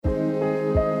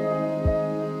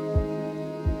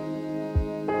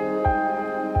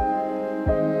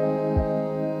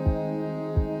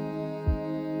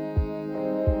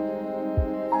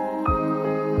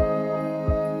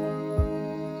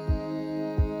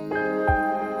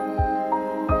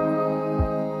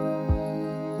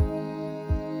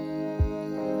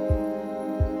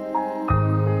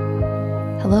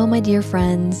Hello, my dear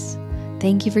friends.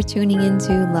 Thank you for tuning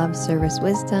into Love Service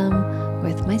Wisdom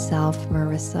with myself,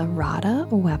 Marissa Rada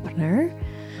Wepner.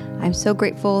 I'm so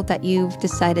grateful that you've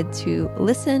decided to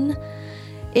listen.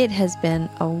 It has been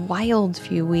a wild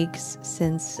few weeks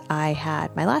since I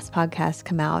had my last podcast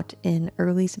come out in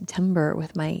early September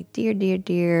with my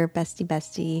dear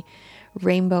bestie,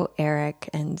 Rainbow Eric.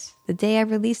 And the day I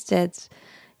released it,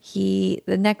 in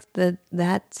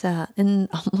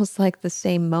almost like the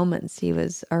same moments, he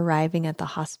was arriving at the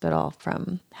hospital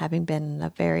from having been in a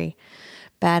very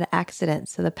bad accident.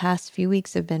 So the past few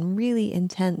weeks have been really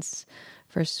intense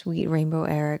for sweet Rainbow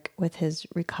Eric with his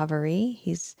recovery.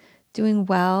 He's doing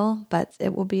well, but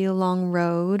it will be a long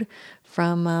road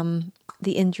from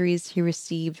the injuries he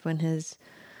received when his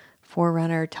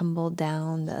 4Runner tumbled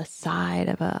down the side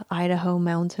of a Idaho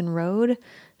mountain road,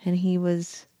 and he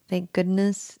was, thank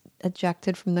goodness,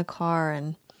 ejected from the car,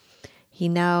 and he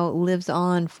now lives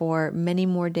on for many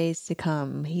more days to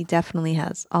come. He definitely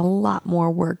has a lot more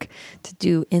work to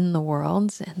do in the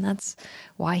world, and that's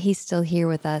why he's still here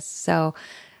with us. So,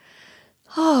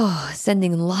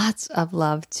 sending lots of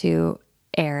love to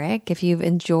Eric. If you've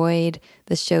enjoyed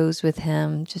the shows with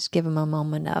him, just give him a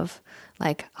moment of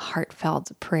like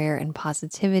heartfelt prayer and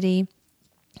positivity.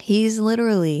 He's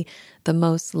literally the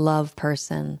most loved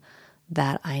person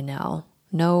that I know.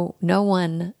 No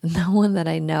one that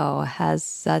I know has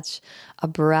such a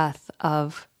breadth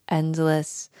of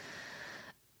endless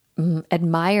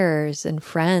admirers and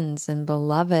friends and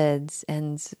beloveds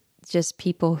and just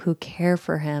people who care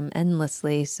for him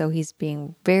endlessly. So he's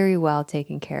being very well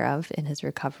taken care of in his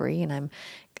recovery. And I'm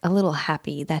a little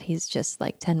happy that he's just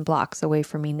like 10 blocks away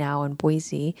from me now in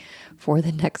Boise for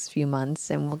the next few months.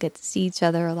 And we'll get to see each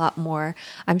other a lot more.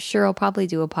 I'm sure I'll probably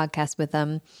do a podcast with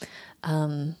him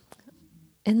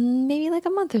in maybe like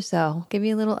a month or so, give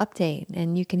you a little update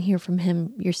and you can hear from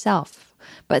him yourself.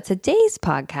 But today's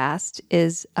podcast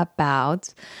is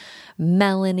about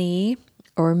Melanie,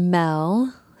 or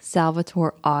Mel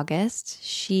Salvatore August.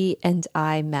 She and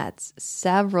I met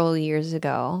several years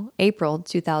ago, April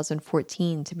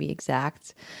 2014 to be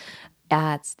exact,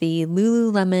 at the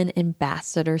Lululemon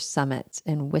Ambassador Summit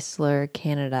in Whistler,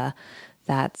 Canada.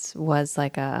 That was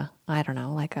like a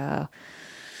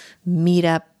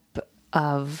meetup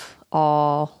of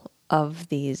all of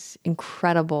these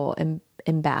incredible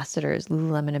ambassadors,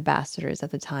 Lululemon ambassadors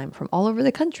at the time from all over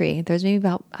the country. There's maybe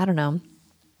about,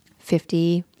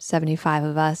 50, 75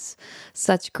 of us,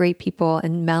 such great people.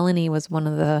 And Melanie was one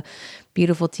of the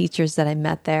beautiful teachers that I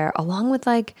met there, along with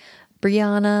like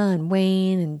Brianna and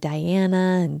Wayne and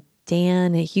Diana and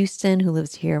Dan at Houston, who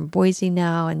lives here in Boise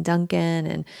now, and Duncan,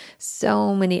 and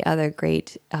so many other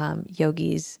great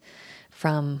yogis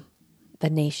from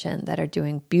the nation that are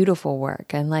doing beautiful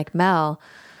work. And like Mel,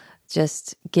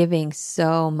 just giving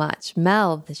so much.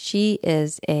 Mel, she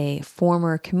is a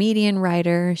former comedian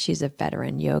writer. She's a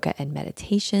veteran yoga and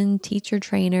meditation teacher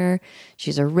trainer.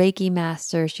 She's a Reiki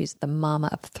master. She's the mama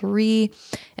of 3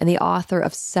 and the author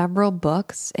of several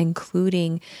books,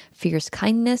 including Fierce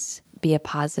Kindness, Be a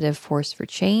Positive Force for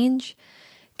Change,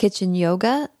 Kitchen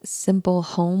Yoga, Simple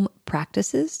Home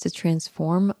Practices to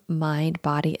Transform Mind,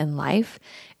 Body, and Life,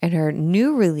 and her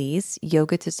new release,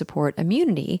 Yoga to Support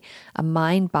Immunity, a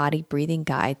mind-body breathing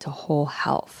guide to whole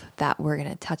health that we're going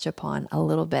to touch upon a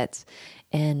little bit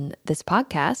in this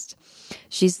podcast.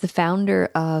 She's the founder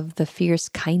of the Fierce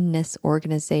Kindness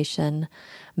organization,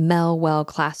 Mel Well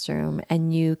Classroom,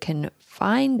 and you can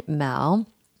find Mel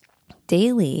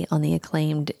daily on the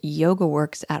acclaimed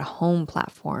YogaWorks at Home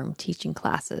platform, teaching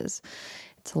classes.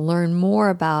 To learn more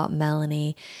about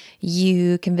Melanie,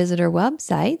 you can visit her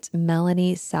website,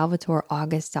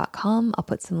 melaniesalvatoreaugust.com. I'll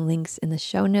put some links in the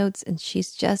show notes, and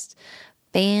she's just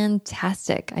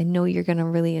fantastic. I know you're going to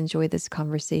really enjoy this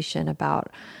conversation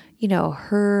about,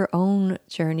 her own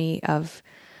journey of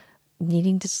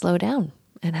needing to slow down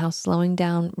and how slowing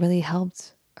down really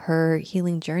helped her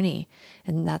healing journey.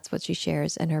 And that's what she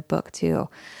shares in her book too.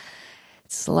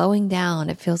 Slowing down.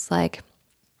 It feels like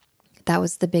that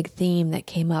was the big theme that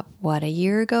came up, a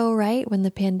year ago, right? When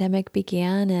the pandemic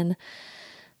began. And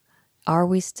are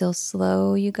we still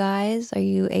slow, you guys? Are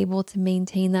you able to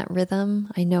maintain that rhythm?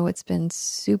 I know it's been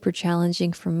super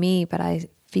challenging for me, but I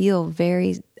feel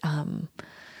very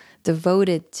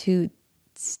devoted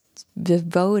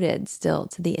still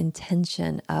to the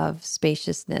intention of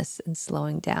spaciousness and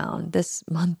slowing down. This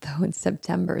month, though, in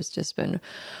September, has just been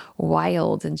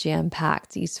wild and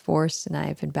jam-packed. East Force and I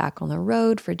have been back on the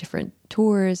road for different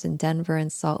tours in Denver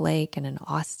and Salt Lake and in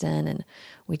Austin. And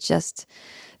we just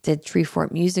did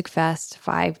Treefort Music Fest,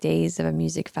 5 days of a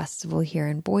music festival here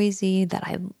in Boise that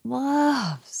I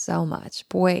love so much.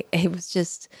 Boy,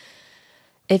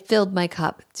 it it filled my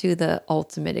cup to the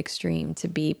ultimate extreme to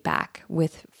be back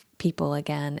with people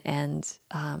again and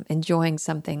enjoying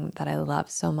something that I love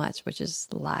so much, which is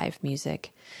live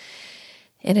music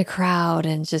in a crowd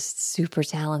and just super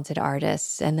talented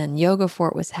artists. And then Yoga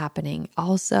Fort was happening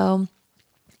also.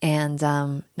 And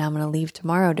now I'm going to leave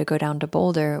tomorrow to go down to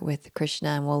Boulder with Krishna,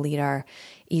 and we'll lead our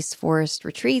East Forest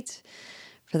retreat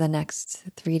for the next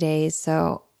 3 days.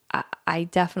 So I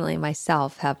definitely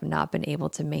myself have not been able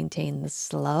to maintain the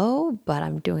slow, but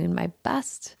I'm doing my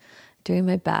best.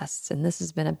 And this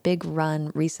has been a big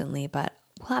run recently, but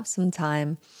we'll have some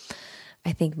time.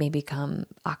 I think maybe come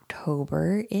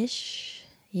October-ish.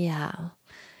 Yeah.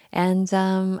 And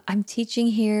I'm teaching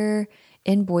here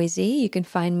in Boise. You can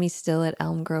find me still at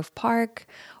Elm Grove Park,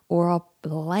 or I'll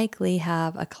likely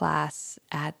have a class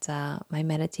at my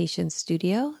meditation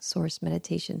studio, Source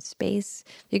Meditation Space.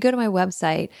 If you go to my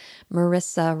website,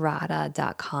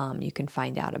 marissarada.com, you can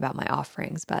find out about my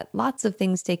offerings. But lots of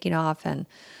things taking off, and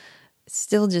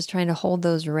still just trying to hold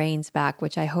those reins back,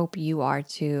 which I hope you are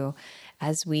too,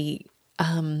 as we,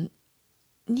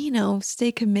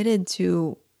 stay committed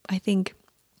to, I think,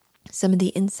 some of the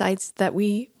insights that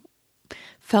we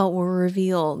felt were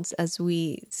revealed as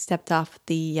we stepped off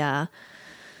the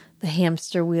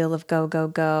hamster wheel of go, go,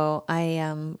 go. I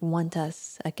want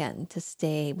us, again, to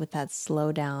stay with that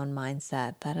slow down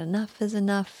mindset that enough is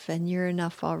enough and you're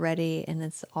enough already, and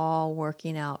it's all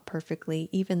working out perfectly,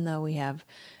 even though we have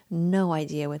no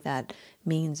idea what that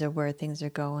means or where things are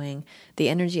going. The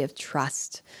energy of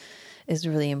trust is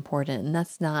really important, and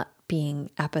that's not being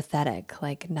apathetic,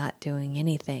 like not doing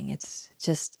anything. It's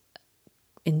just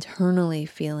internally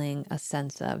feeling a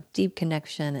sense of deep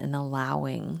connection and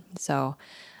allowing. So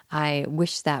I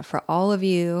wish that for all of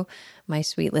you, my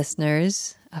sweet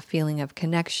listeners, a feeling of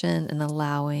connection and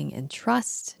allowing and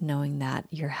trust, knowing that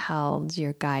you're held,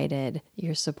 you're guided,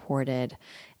 you're supported,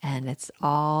 and it's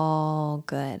all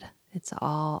good. It's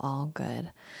all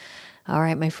good. All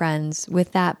right, my friends,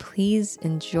 with that, please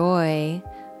enjoy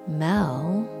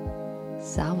Mel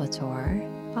Salvatore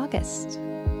August.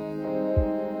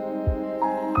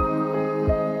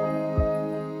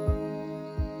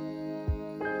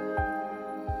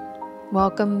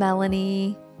 Welcome,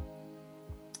 Melanie.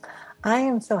 I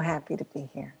am so happy to be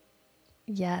here.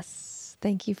 Yes.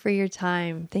 Thank you for your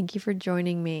time. Thank you for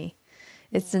joining me.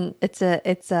 It's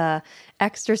a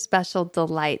extra special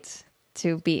delight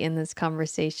to be in this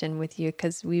conversation with you,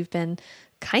 because we've been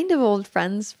kind of old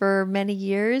friends for many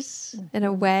years in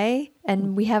a way,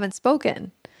 and we haven't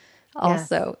spoken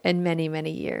also in many,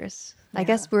 many years. Yeah. I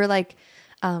guess we're like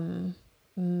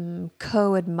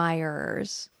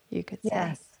co-admirers, you could say.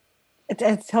 Yes.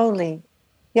 It's totally,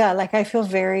 yeah, like I feel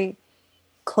very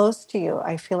close to you.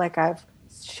 I feel like I've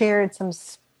shared some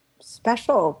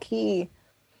special key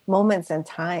moments in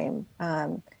time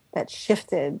that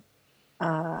shifted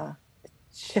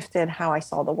how I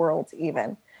saw the world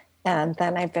even. And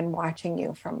then I've been watching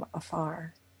you from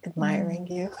afar, admiring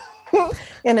you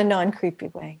in a non-creepy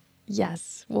way.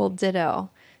 Yes. Well, ditto.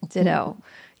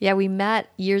 Yeah, we met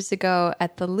years ago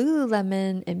at the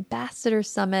Lululemon Ambassador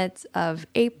Summit of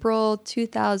April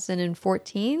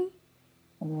 2014.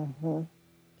 Mm-hmm.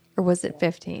 Or was it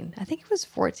 15? I think it was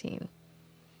 14.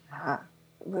 It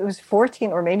was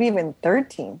 14 or maybe even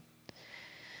 13.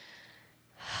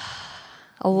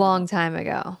 A long time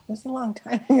ago. It was a long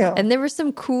time ago. And there were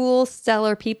some cool,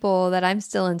 stellar people that I'm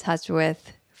still in touch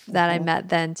with that I met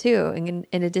then too.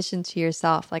 In addition to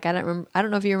yourself, like I don't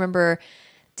know if you remember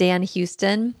Dan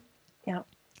Houston. Yeah.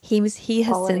 He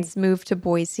has since moved to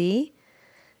Boise.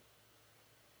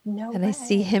 No and way. I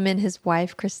see him and his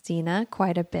wife Christina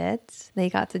quite a bit. They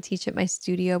got to teach at my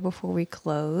studio before we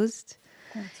closed.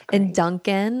 That's great. And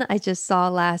Duncan, I just saw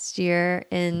last year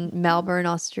in Melbourne,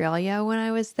 Australia when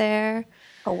I was there.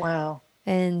 Oh wow.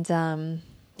 And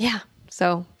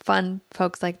so fun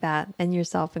folks like that, and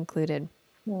yourself included.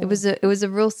 It was a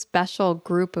real special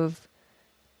group of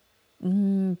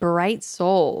bright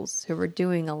souls who were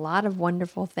doing a lot of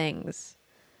wonderful things.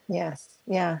 Yes.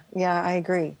 Yeah. I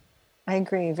agree.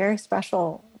 Very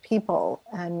special people.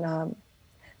 And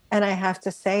I have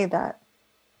to say that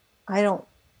I don't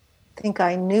think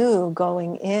I knew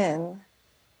going in,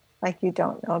 like you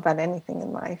don't know about anything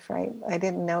in life, right? I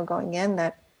didn't know going in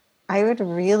that I would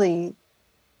really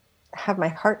have my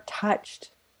heart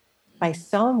touched by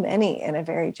so many in a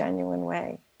very genuine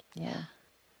way. Yeah.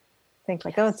 Think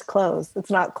like, oh, it's clothes. It's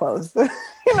not clothes.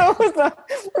 It's not,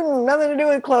 nothing to do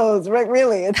with clothes, right?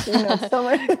 Really, it's so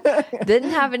much. Didn't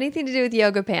have anything to do with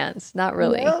yoga pants. Not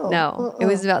really. No. It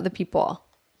was about the people.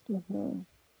 Mm-hmm.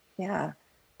 Yeah,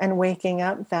 and waking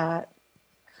up that,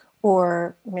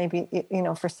 or maybe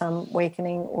for some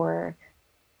awakening or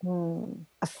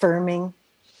affirming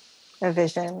a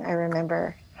vision. I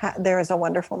remember there was a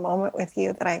wonderful moment with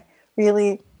you that I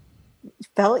really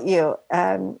felt you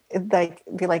like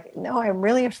be like, no, I'm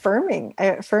really affirming. I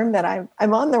affirm that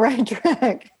I'm on the right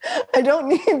track. I don't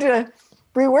need to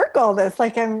rework all this.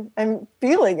 Like I'm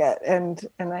feeling it, and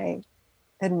I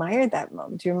admired that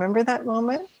moment. Do you remember that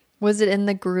moment? Was it in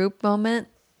the group moment?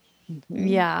 Mm-hmm.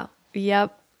 Yeah.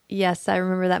 Yep. Yes, I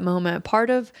remember that moment.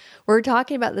 We're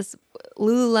talking about this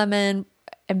Lululemon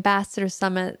Ambassador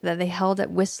Summit that they held at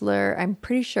Whistler. I'm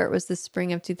pretty sure it was the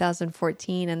spring of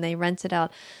 2014, and they rented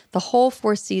out the whole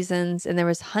Four Seasons, and there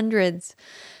was hundreds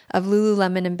of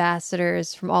Lululemon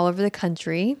ambassadors from all over the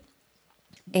country.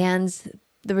 And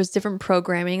there was different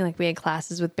programming. Like we had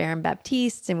classes with Baron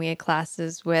Baptiste, and we had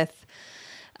classes with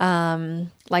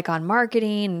like on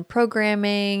marketing and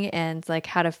programming and like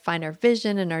how to find our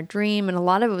vision and our dream. And a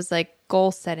lot of it was like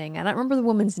goal setting. I don't remember the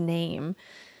woman's name.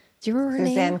 Do you remember her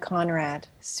name? Suzanne Conrad.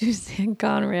 Suzanne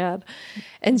Conrad.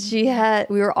 And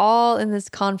we were all in this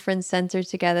conference center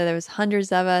together. There was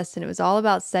hundreds of us, and it was all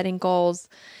about setting goals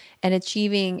and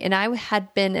achieving. And I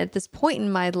had been at this point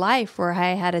in my life where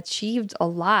I had achieved a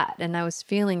lot, and I was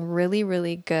feeling really,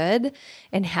 really good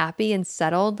and happy and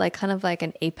settled, like kind of like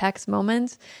an apex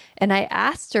moment. And I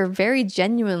asked her very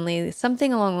genuinely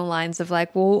something along the lines of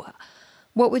like, well,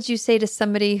 what would you say to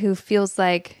somebody who feels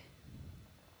like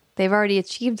they've already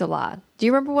achieved a lot? Do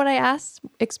you remember what I asked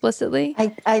explicitly?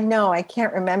 I know, I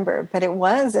can't remember, but it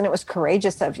was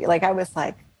courageous of you. Like I was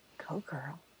like, go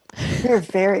girl. You're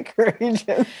very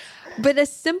courageous. But a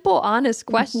simple, honest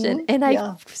question. And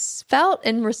I felt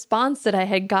in response that I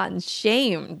had gotten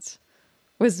shamed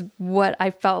was what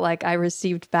I felt like I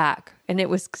received back. And it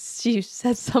was, she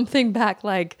said something back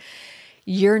like,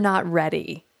 you're not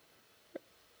ready.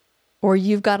 Or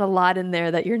you've got a lot in there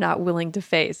that you're not willing to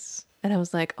face. And I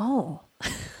was like, oh,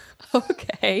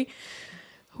 okay.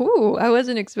 Ooh, I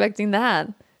wasn't expecting that.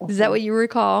 Is that what you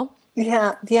recall?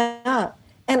 Yeah.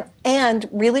 And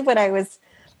really what I was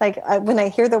like, when I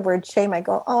hear the word shame, I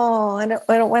go, oh, I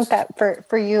don't want that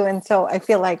for you. And so I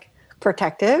feel like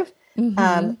protective.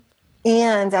 Mm-hmm.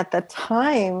 And at the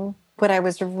time, what I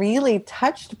was really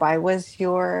touched by was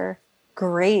your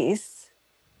grace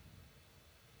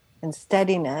and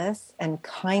steadiness and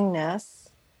kindness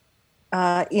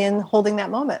in holding that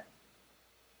moment.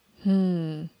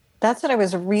 That's what I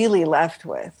was really left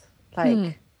with.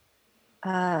 Like,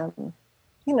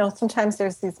 sometimes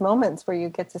there's these moments where you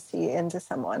get to see into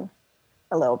someone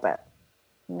a little bit.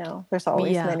 There's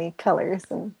always many colors,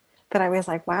 but I was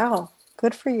like, wow,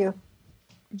 good for you.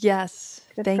 Yes,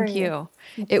 thank you.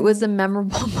 It was a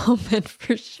memorable moment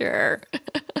for sure.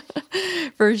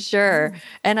 For sure.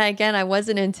 And again, I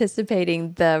wasn't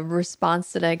anticipating the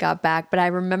response that I got back, but I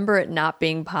remember it not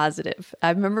being positive. I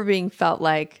remember being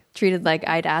treated like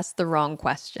I'd asked the wrong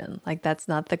question. Like that's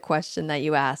not the question that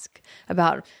you ask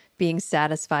about being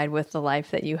satisfied with the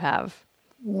life that you have.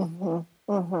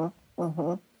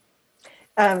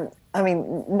 I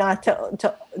mean, not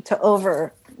to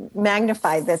over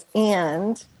magnify this,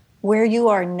 and where you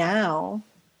are now,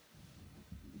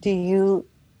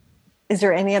 is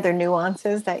there any other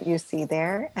nuances that you see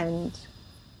there? And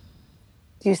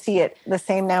do you see it the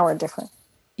same now or different?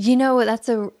 That's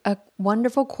a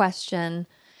wonderful question.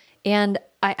 And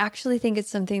I actually think it's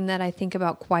something that I think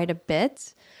about quite a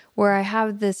bit, where I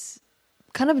have this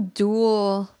kind of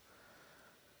dual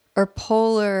or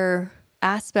polar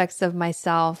aspects of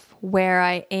myself where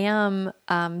I am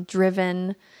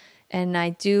driven and I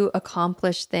do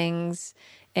accomplish things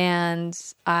and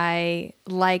I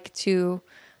like to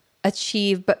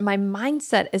achieve, but my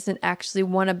mindset isn't actually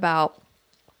one about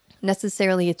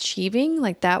necessarily achieving.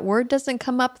 Like that word doesn't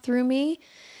come up through me.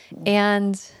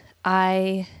 And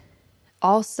I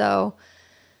also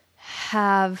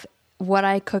have what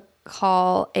I could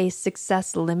call a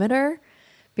success limiter,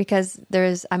 because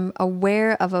I'm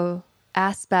aware of a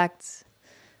aspect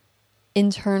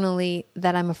internally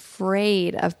that I'm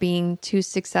afraid of being too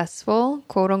successful,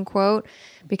 quote unquote,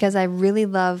 because I really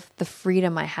love the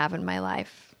freedom I have in my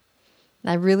life.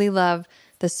 I really love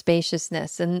the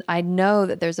spaciousness. And I know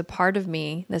that there's a part of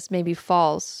me, this may be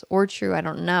false or true, I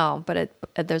don't know, but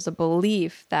there's a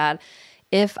belief that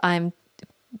if I'm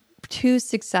too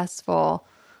successful,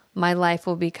 my life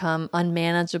will become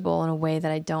unmanageable in a way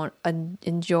that I don't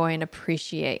enjoy and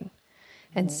appreciate.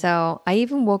 And so I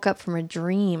even woke up from a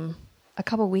dream a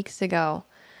couple weeks ago.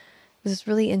 It was this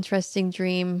really interesting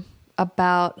dream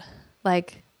about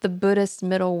like the Buddhist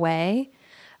middle way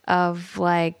of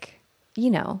like,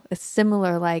 it's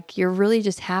similar, like you're really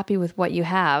just happy with what you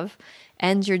have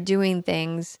and you're doing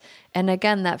things. And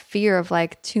again, that fear of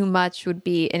like too much would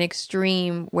be an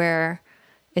extreme where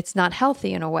it's not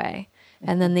healthy in a way.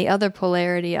 And then the other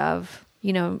polarity of,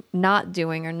 you know, not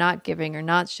doing or not giving or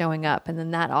not showing up. And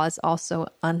then that is also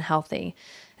unhealthy.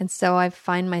 And so I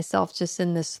find myself just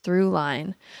in this through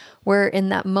line where in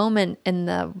that moment in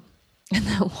the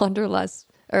Wanderlust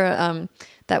or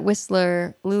that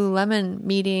Whistler Lululemon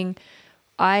meeting,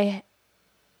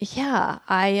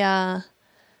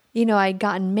 you know, I'd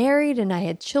gotten married and I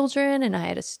had children and I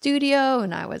had a studio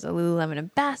and I was a Lululemon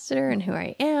ambassador and who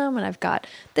I am. And I've got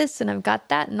this and I've got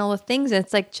that and all the things. And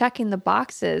it's like checking the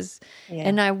boxes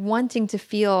and I'm wanting to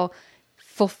feel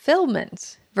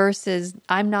fulfillment versus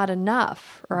I'm not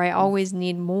enough or I always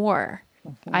need more.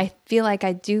 I feel like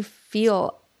I do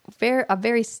feel a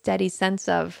very steady sense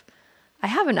of I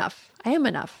have enough. I am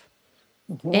enough.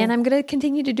 And I'm going to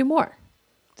continue to do more.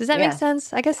 Does that make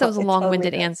sense? I guess that was a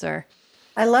long-winded answer.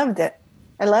 I loved it.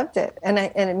 And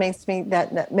it makes me,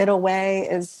 that middle way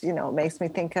is, you know, makes me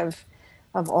think of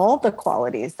all the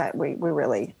qualities that we're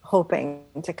really hoping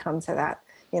to come to that,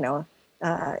 you know,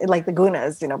 like the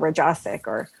gunas, you know, rajasic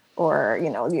or, you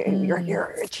know,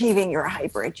 you're achieving, you're a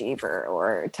hyperachiever,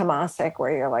 or tamasic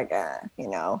where you're like, you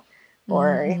know,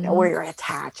 or, you know, where you're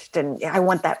attached and I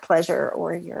want that pleasure,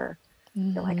 or you're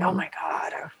like, oh my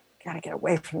God, I got to get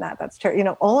away from that. That's terrible. You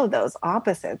know, all of those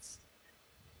opposites.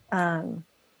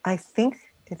 I think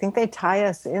they tie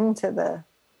us into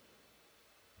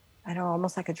I don't know,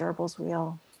 almost like a gerbil's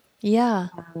wheel. Yeah.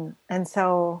 And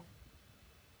so,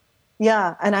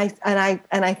 yeah. And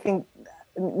I think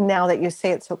now that you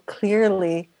say it so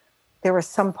clearly, there was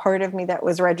some part of me that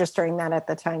was registering that at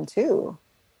the time too.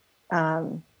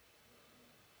 You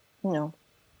know,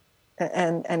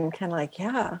 and kind of like,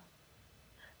 yeah,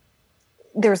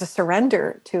 there's a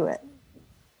surrender to it.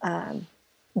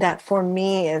 That for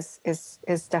me is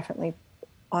definitely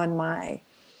on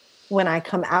when I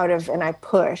come out of and I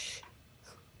push.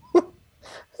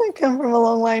 I come from a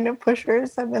long line of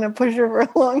pushers. I've been a pusher for a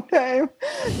long time.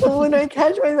 But when I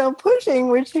catch myself pushing,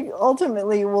 which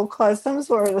ultimately will cause some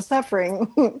sort of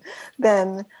suffering,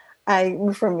 then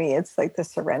for me, it's like the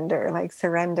surrender, like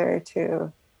surrender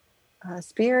to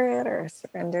spirit, or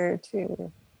surrender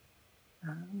to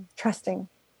trusting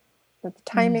with the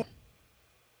timing.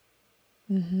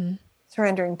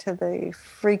 Surrendering to the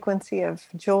frequency of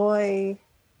joy,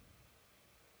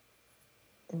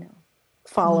 you know,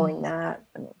 following that.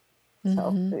 And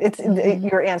so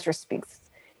your answer speaks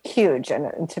huge.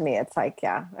 And to me, it's like,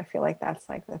 yeah, I feel like that's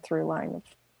like the through line of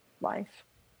life.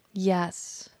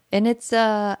 Yes. And it's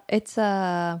a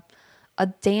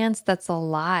dance that's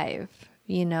alive,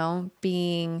 you know,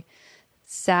 being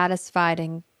satisfied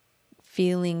and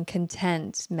feeling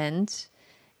contentment.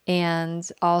 And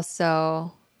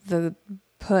also the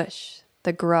push,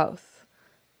 the growth,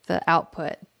 the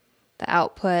output,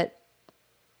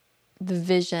 the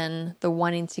vision, the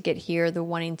wanting to get here, the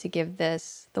wanting to give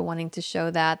this, the wanting to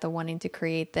show that, the wanting to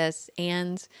create this,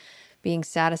 and being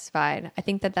satisfied. I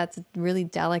think that that's a really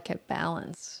delicate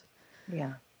balance.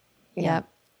 Yeah. Yep.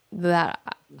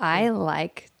 That I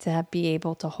like to be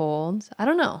able to hold. I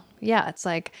don't know. Yeah. It's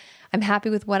like I'm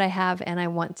happy with what I have and I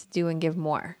want to do and give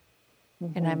more.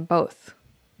 And I'm both.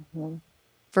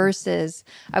 Versus,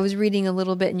 I was reading a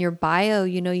little bit in your bio,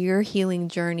 you know, your healing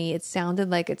journey, it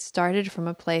sounded like it started from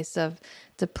a place of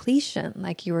depletion,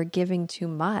 like you were giving too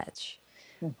much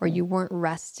or you weren't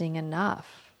resting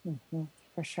enough.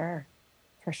 For sure.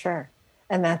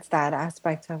 And that's that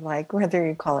aspect of like, whether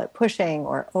you call it pushing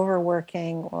or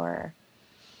overworking or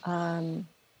an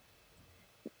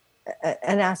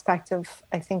aspect of,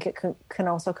 I think it can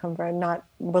also come from not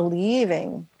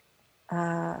believing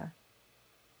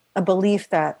a belief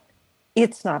that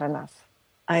it's not enough.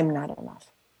 I'm not enough.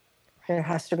 There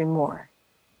has to be more,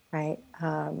 right?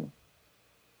 And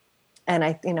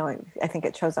I think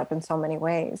it shows up in so many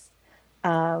ways.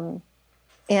 And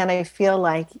I feel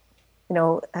like, you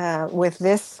know, with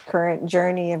this current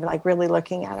journey of like really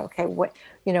looking at, okay, what,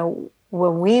 you know,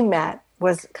 when we met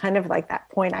was kind of like that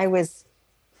point. I was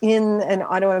in an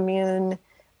autoimmune,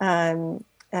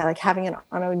 like having an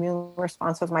autoimmune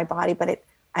response with my body, but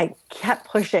I kept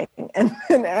pushing. And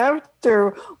then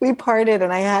after we parted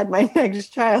and I had my next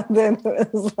child, then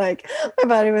it was like, my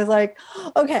body was like,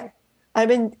 okay, I've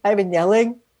been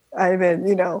yelling. I've been,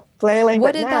 you know, flailing.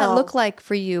 What did that look like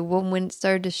for you when it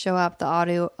started to show up, the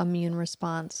autoimmune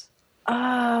response?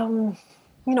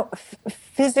 You know,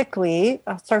 physically,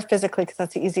 I'll start physically because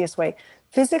that's the easiest way.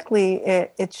 Physically,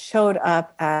 it showed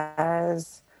up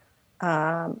as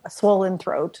a swollen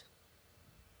throat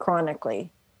chronically.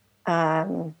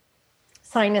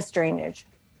 Sinus drainage,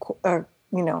 you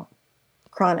know,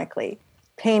 chronically,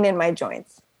 pain in my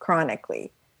joints,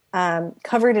 chronically,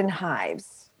 covered in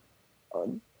hives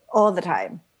all the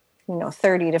time,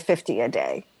 30 to 50 a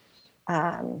day.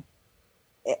 And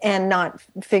not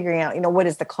figuring out, what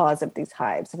is the cause of these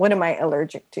hives? What am I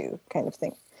allergic to, kind of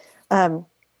thing.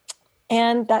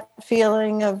 And that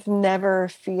feeling of never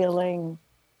feeling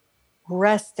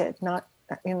rested, not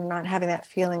having that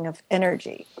feeling of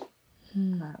energy.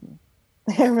 I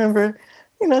remember,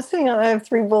 seeing, I have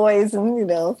 3 boys,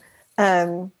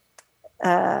 and,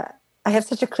 I have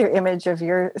such a clear image of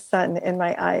your son in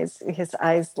my eyes. His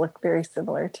eyes look very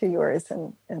similar to yours.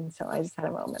 And so I just had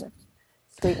a moment of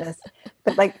sweetness.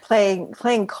 But like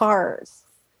playing cars,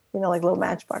 like little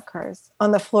matchbox cars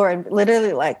on the floor, and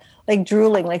literally like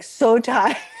drooling, like so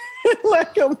tired.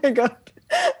 Like, oh my God.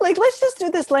 Like, let's just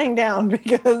do this laying down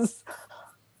because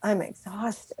I'm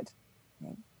exhausted.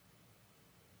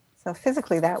 So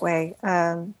physically that way,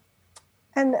 and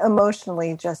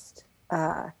emotionally just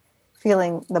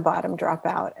feeling the bottom drop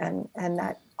out, and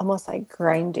that almost like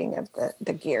grinding of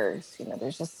the gears.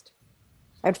 There's just,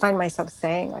 I'd find myself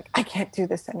saying, like, I can't do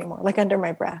this anymore, like under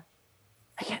my breath.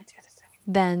 I can't do this anymore.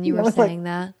 Then you were saying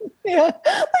that? Yeah,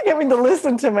 like having to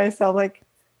listen to myself, like,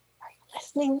 are you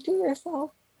listening to yourself?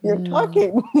 You're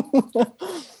talking.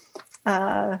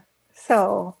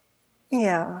 So,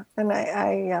 yeah, and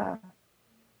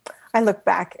I look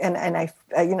back and I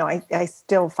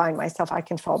still find myself, I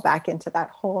can fall back into that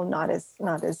hole, not as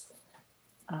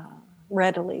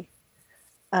readily.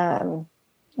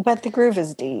 But the groove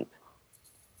is deep.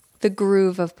 The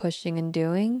groove of pushing and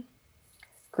doing?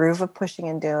 Groove of pushing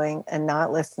and doing and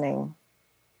not listening.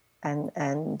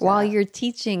 And while you're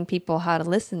teaching people how to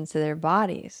listen to their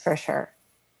bodies. For sure.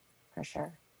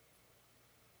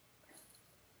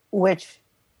 Which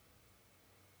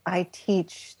I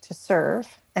teach to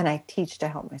serve, and I teach to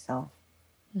help myself.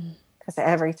 Because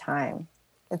every time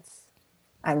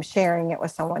I'm sharing it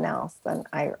with someone else, then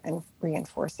I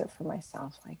reinforce it for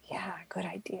myself. Like, yeah, good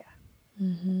idea.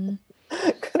 Mm-hmm.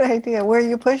 Good idea. Where are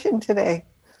you pushing today?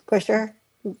 Pusher?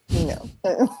 No.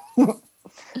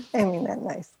 I mean that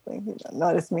nicely.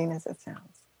 Not as mean as it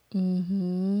sounds.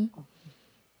 Mm-hmm.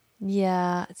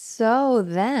 Yeah. So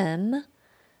then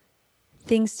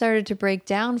things started to break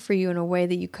down for you in a way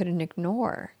that you couldn't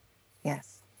ignore.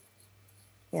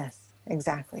 Yes,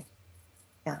 exactly.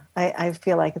 Yeah. I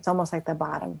feel like it's almost like the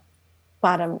bottom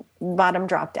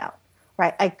dropped out,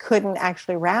 right? I couldn't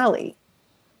actually rally.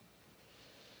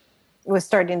 It was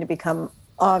starting to become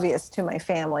obvious to my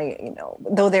family,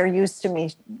 though they're used to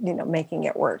me, making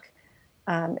it work.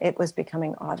 It was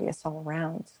becoming obvious all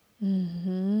around.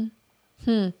 Mm-hmm.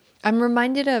 I'm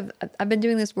reminded of, I've been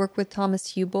doing this work with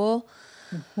Thomas Hubel,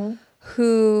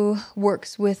 who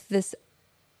works with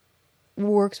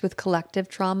collective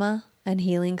trauma and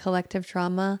healing collective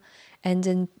trauma. And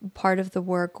in part of the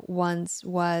work once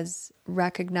was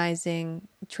recognizing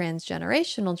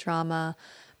transgenerational trauma,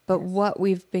 but what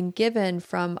we've been given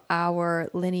from our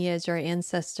lineage, our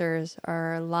ancestors,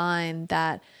 our line,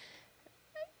 that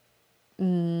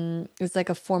is like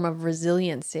a form of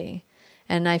resiliency.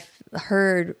 And I've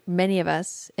heard many of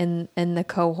us in the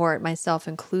cohort, myself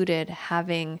included,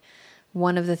 having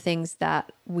one of the things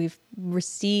that we've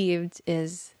received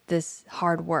is this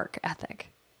hard work ethic.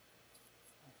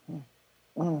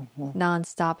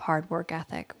 Nonstop hard work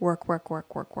ethic. Work,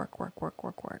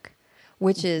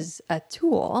 which is a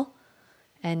tool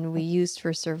and we used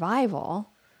for survival.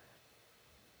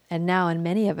 And now in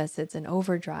many of us, it's an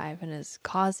overdrive and is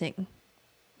causing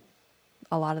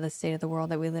a lot of the state of the world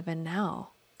that we live in now.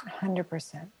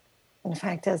 100%. In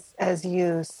fact, as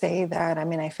you say that, I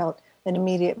mean, I felt an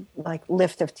immediate like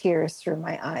lift of tears through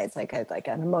my eyes, like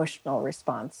an emotional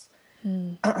response.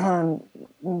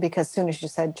 Because as soon as you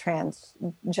said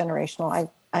transgenerational,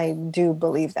 I do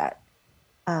believe that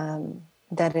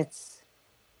it's,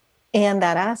 and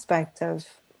that aspect of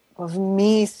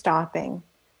me stopping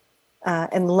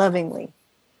and lovingly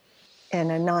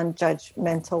in a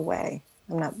non-judgmental way.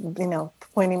 I'm not,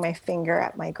 pointing my finger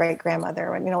at my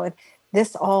great-grandmother. It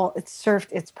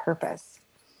served its purpose.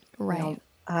 Right.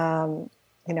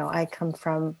 I come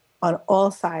from, on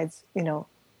all sides,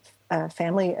 a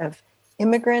family of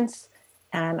immigrants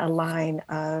and a line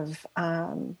of,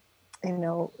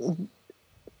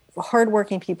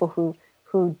 hardworking people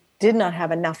who did not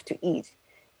have enough to eat,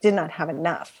 did not have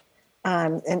enough,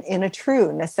 and in a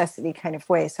true necessity kind of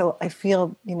way. So I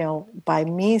feel, by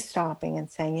me stopping and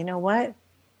saying, you know what,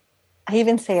 I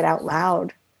even say it out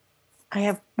loud.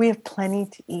 We have plenty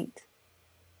to eat.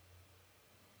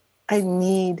 I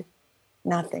need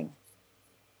nothing.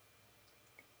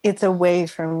 It's a way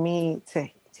for me to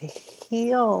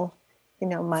heal,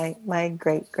 my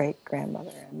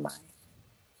great-great-grandmother and my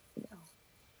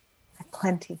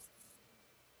plenty.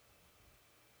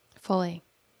 Fully.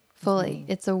 fully.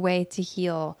 It's a way to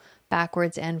heal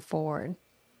backwards and forward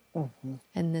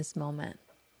in this moment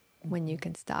when you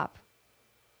can stop.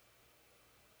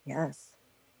 Yes.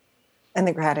 And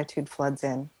the gratitude floods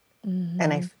in.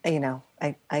 And I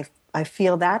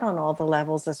feel that on all the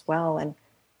levels as well. And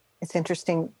it's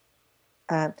interesting,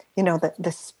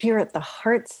 the spirit, the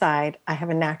heart side, I have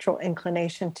a natural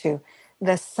inclination to.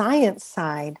 The science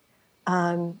side,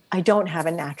 I don't have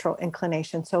a natural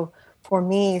inclination. So for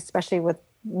me, especially with,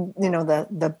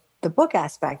 the book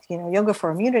aspect, Yoga for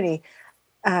Immunity,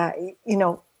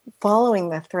 following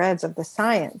the threads of the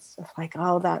science of like,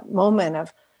 that moment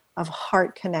of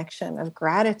heart connection, of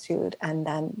gratitude, and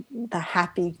then the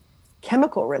happy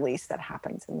chemical release that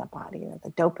happens in the body,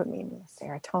 the dopamine, and the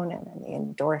serotonin, and the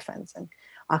endorphins, and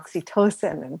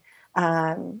oxytocin,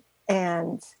 and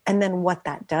then what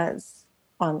that does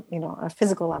on a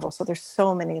physical level. So there's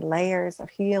so many layers of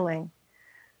healing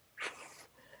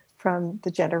from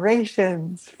the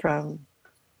generations, from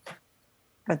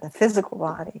the physical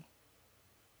body.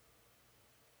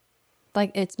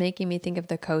 Like, it's making me think of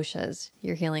the koshas.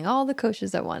 You're healing all the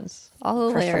koshas at once, all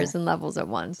the layers and levels at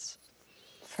once.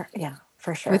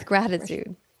 For sure. With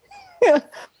gratitude. Sure.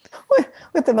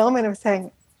 With the moment of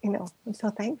saying, I'm so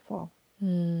thankful.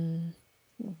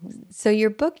 So your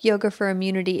book, Yoga for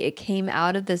Immunity, it came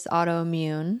out of this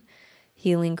autoimmune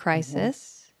healing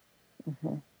crisis.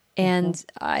 And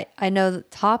I know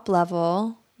that top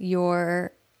level,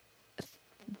 your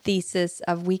thesis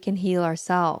of we can heal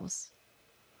ourselves.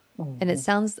 And it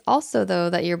sounds also,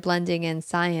 though, that you're blending in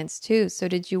science, too. So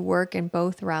did you work in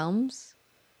both realms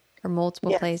or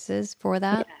multiple places for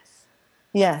that?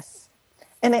 Yes.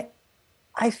 And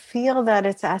I feel that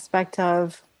it's aspect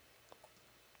of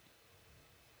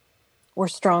we're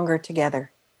stronger together.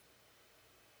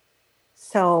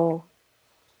 So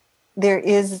there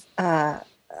is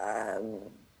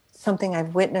something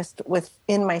I've witnessed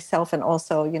within myself, and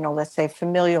also, let's say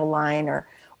familial line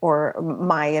or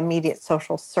my immediate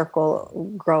social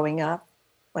circle growing up,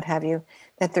 what have you,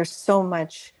 that there's so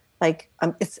much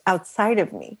it's outside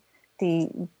of me.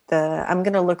 I'm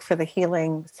going to look for the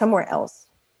healing somewhere else.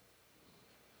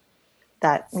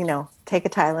 That, take a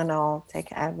Tylenol, take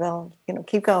Advil,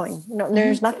 keep going.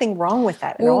 There's nothing wrong with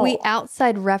that at all. We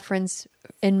outside reference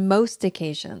in most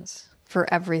occasions for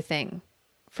everything.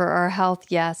 For our health,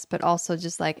 yes, but also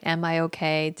just like, am I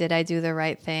okay? Did I do the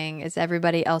right thing? Is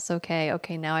everybody else okay?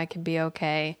 Okay, now I can be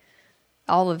okay.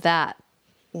 All of that.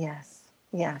 Yes,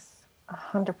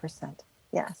 100%.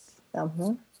 Yes.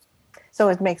 So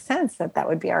it makes sense that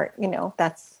would be our,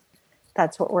 that's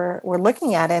what we're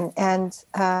looking at. And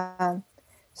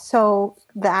so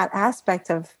that aspect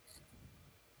of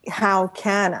how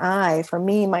can I, for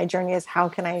me, my journey is how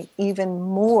can I even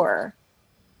more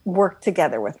work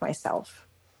together with myself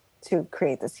to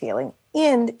create this healing,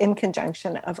 and in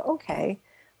conjunction of,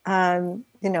 modern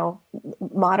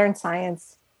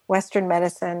science, Western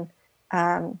medicine,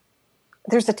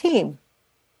 there's a team.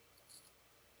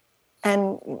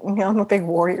 And, I'm a big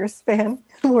Warriors fan,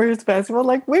 Warriors basketball,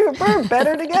 like we're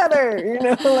better together,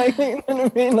 like, you know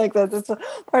what I mean? Like that's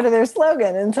part of their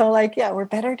slogan. And so we're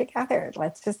better together.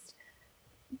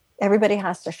 Everybody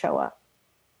has to show up.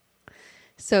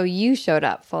 So you showed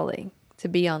up fully to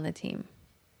be on the team.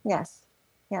 Yes.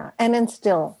 Yeah. And then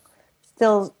still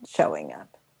showing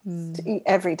up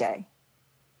every day,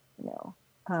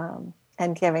 and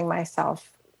giving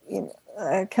myself,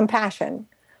 compassion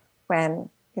when,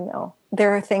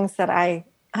 there are things that I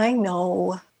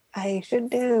know I should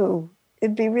do.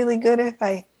 It'd be really good if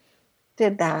I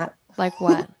did that. Like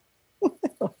what?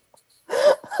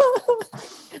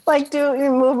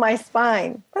 Move my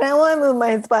spine. But I don't want to move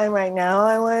my spine right now.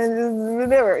 I want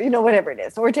to whatever it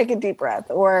is. Or take a deep breath.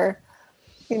 Or,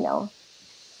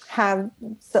 have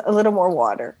a little more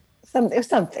water.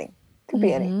 Something. Could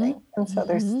be anything. And so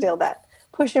there's still that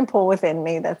push and pull within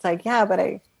me that's like, yeah, but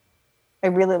I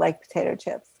really like potato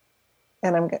chips.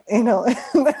 And I'm,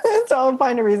 so I'll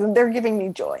find a reason. They're giving me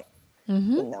joy. I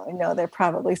know there's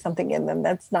probably something in them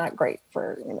that's not great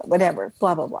for, whatever,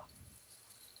 blah, blah, blah.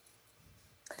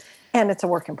 And it's a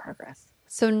work in progress.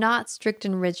 So not strict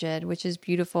and rigid, which is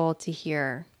beautiful to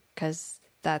hear because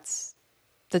that's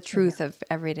the truth of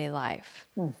everyday life,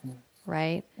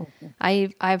 right?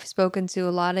 I've spoken to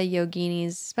a lot of yoginis,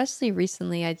 especially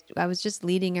recently. I was just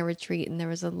leading a retreat and there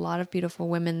was a lot of beautiful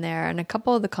women there. And a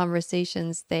couple of the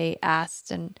conversations they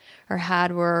asked or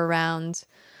had were around,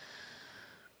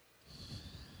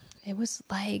 it was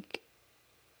like,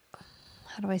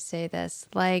 how do I say this?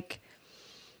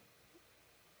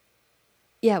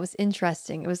 Yeah, it was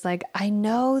interesting. It was like, I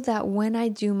know that when I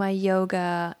do my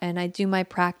yoga and I do my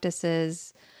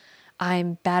practices,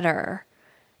 I'm better.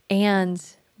 And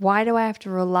why do I have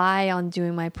to rely on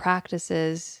doing my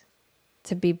practices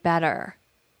to be better?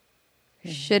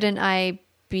 Shouldn't I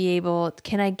be able,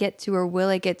 can I get to, or will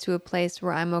I get to a place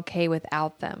where I'm okay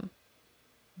without them?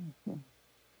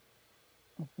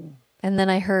 And then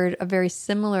I heard a very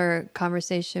similar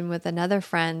conversation with another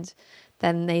friend.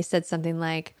 Then they said something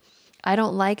like, I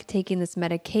don't like taking this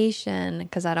medication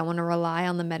because I don't want to rely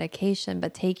on the medication,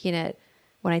 but taking it,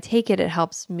 when I take it, it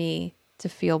helps me to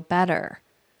feel better.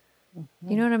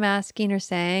 You know what I'm asking or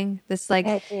saying? This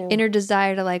like inner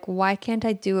desire to like, why can't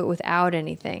I do it without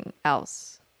anything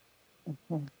else?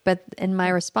 But, and my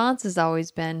response has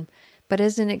always been, but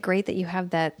isn't it great that you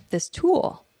have this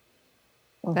tool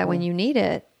that when you need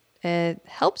it, it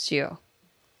helps you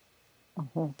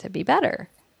to be better.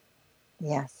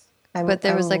 Yes. But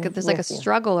there's like a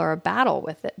struggle or a battle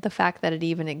with it. The fact that it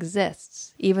even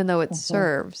exists, even though it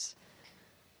serves.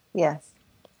 Yes.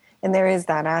 And there is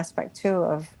that aspect too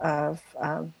of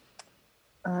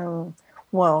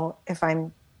well, if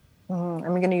I'm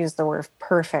going to use the word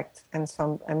perfect. And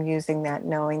so I'm using that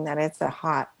knowing that it's a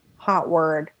hot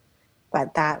word,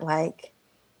 but that like,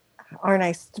 aren't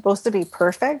I supposed to be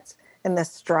perfect? And the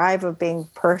strive of being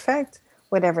perfect,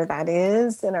 whatever that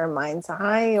is in our mind's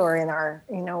eye or in our,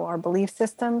 our belief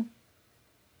system.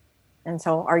 And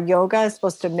so our yoga is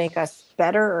supposed to make us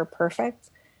better or perfect.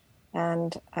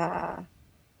 And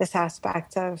this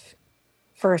aspect of,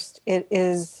 first, it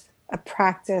is a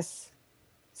practice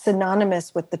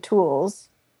synonymous with the tools,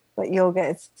 but yoga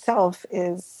itself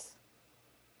is,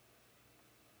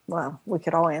 well, we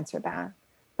could all answer that.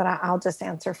 But I'll just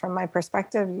answer from my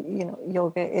perspective.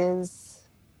 Yoga is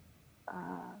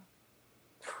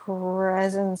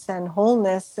presence and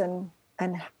wholeness, and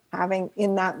having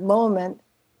in that moment,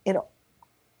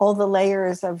 all the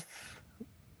layers of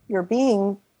your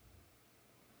being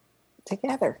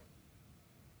together.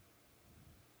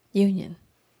 Union,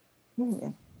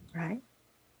 right?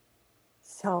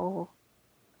 So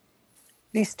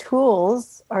these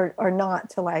tools are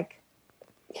not to like,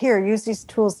 here, use these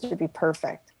tools to be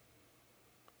perfect.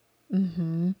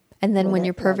 And then when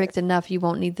you're perfect enough, you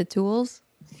won't need the tools?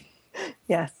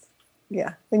 Yes.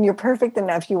 Yeah. When you're perfect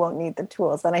enough, you won't need the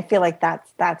tools. And I feel like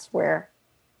that's where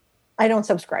I don't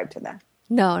subscribe to that.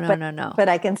 No. But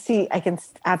I can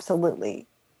absolutely,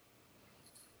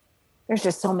 there's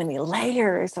just so many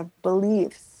layers of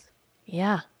beliefs.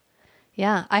 Yeah.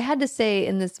 I had to say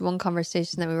in this one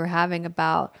conversation that we were having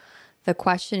about the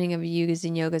questioning of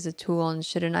using yoga as a tool, and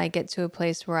shouldn't I get to a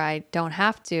place where I don't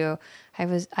have to,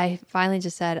 I finally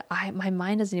just said, my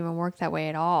mind doesn't even work that way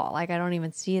at all. Like I don't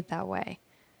even see it that way.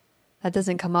 That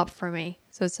doesn't come up for me.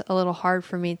 So it's a little hard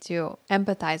for me to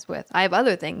empathize with. I have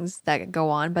other things that go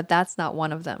on, but that's not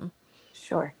one of them.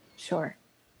 Sure.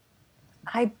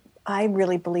 I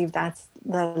really believe that's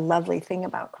the lovely thing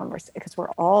about conversation, because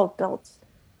we're all built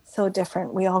so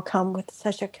different. We all come with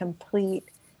such a complete,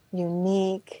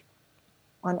 unique,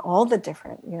 on all the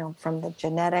different, from the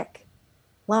genetic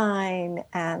line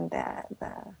and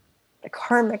the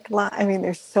karmic line. I mean,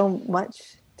 there's so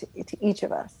much to each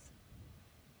of us.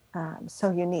 So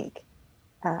unique.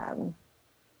 How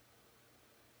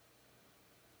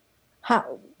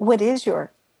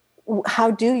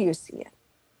do you see it?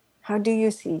 How do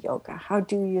you see yoga? How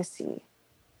do you see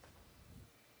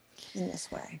in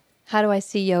this way? How do I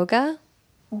see yoga?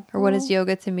 Or what is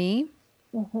yoga to me?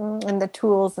 And the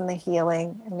tools and the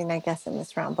healing. I mean, I guess in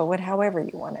this round, but however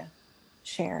you want to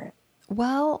share it.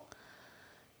 Well,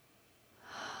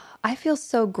 I feel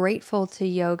so grateful to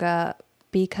yoga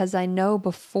because I know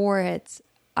before it,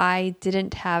 I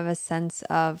didn't have a sense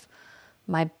of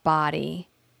my body.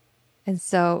 And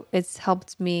so it's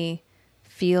helped me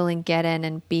feel and get in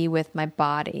and be with my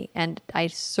body. And I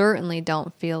certainly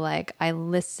don't feel like I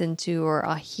listen to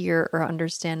or hear or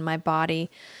understand my body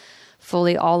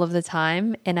fully all of the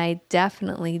time. And I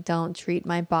definitely don't treat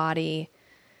my body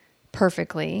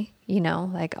perfectly.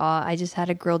 Like I just had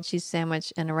a grilled cheese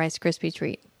sandwich and a Rice Krispie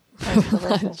treat for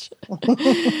lunch.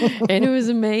 And it was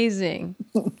amazing.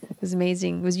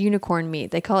 It was unicorn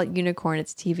meat. They call it unicorn.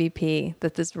 It's TVP.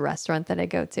 That's this restaurant that I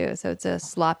go to. So it's a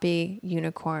sloppy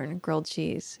unicorn grilled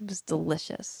cheese. It was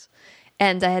delicious.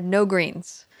 And I had no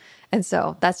greens. And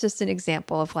so that's just an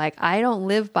example of like, I don't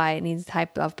live by any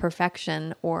type of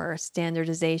perfection or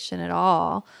standardization at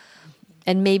all.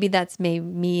 And maybe that's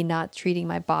me not treating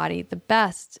my body the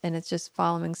best. And it's just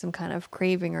following some kind of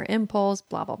craving or impulse,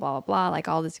 blah, blah, blah, blah, blah. Like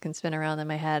all this can spin around in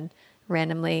my head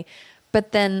randomly.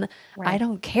 But then I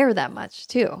don't care that much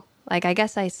too. Like, I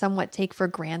guess I somewhat take for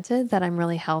granted that I'm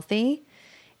really healthy.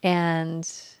 And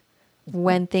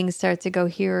when things start to go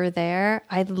here or there,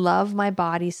 I love my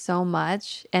body so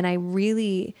much. And I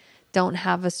really don't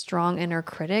have a strong inner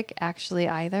critic actually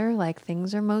either. Like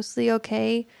things are mostly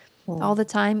okay all the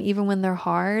time, even when they're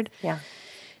hard. Yeah.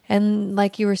 And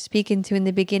like you were speaking to in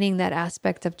the beginning, that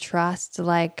aspect of trust,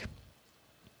 like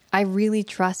I really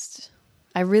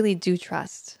do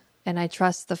trust, and I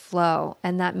trust the flow.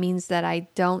 And that means that I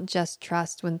don't just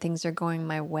trust when things are going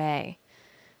my way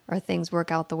or things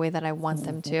work out the way that I want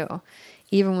them to.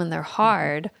 Even when they're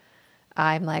hard,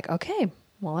 I'm like, okay,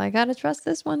 well, I got to trust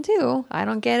this one too. I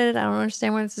don't get it. I don't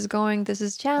understand where this is going. This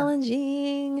is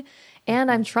challenging.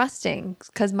 And I'm trusting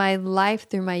because my life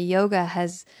through my yoga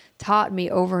has taught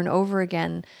me over and over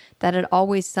again that it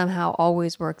always somehow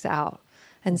always works out.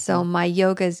 And so my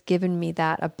yoga has given me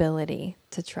that ability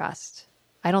to trust.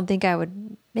 I don't think I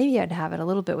would, maybe I'd have it a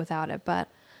little bit without it, but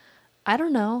I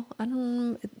don't know.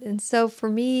 And so for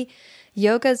me,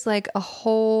 yoga is like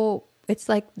it's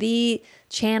like the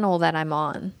channel that I'm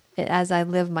on as I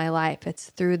live my life. It's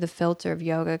through the filter of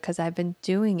yoga because I've been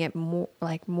doing it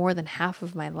more than half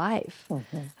of my life.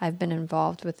 I've been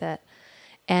involved with it.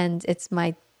 And it's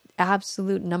my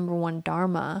absolute number one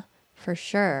dharma for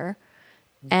sure.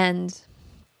 And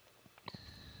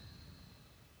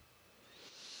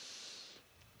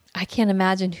I can't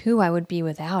imagine who I would be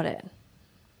without it.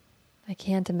 I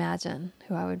can't imagine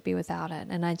who I would be without it.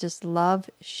 And I just love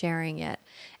sharing it.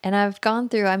 And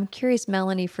I'm curious,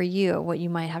 Melanie, for you, what you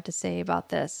might have to say about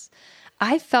this.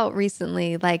 I felt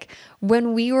recently like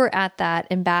when we were at that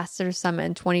Ambassador Summit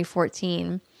in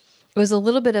 2014, it was a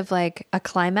little bit of like a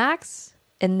climax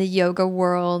in the yoga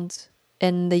world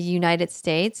in the United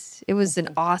States. It was an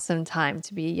awesome time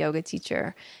to be a yoga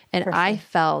teacher. And I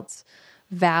felt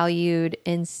valued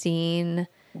and seen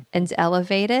and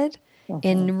elevated.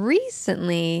 And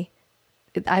recently,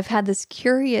 I've had this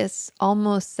curious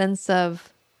almost sense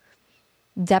of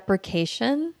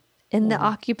deprecation in the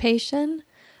occupation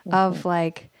of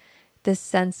like this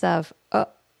sense of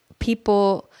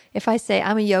people. If I say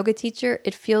I'm a yoga teacher,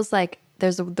 it feels like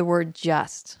there's the word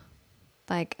just.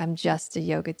 Like I'm just a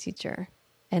yoga teacher.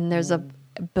 And there's a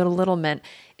belittlement.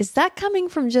 Is that coming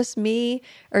from just me?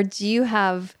 Or do you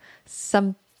have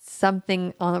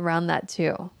something around that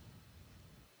too?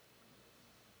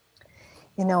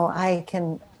 You know,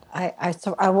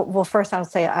 well, first I'll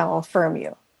say I'll affirm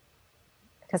you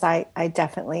because I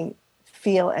definitely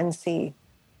feel and see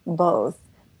both,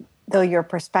 though your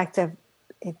perspective,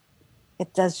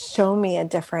 it does show me a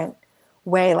different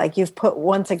way. Like you've put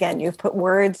words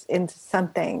into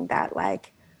something that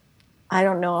like, I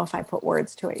don't know if I put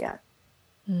words to it yet.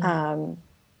 And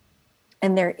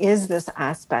there is this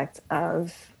aspect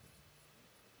of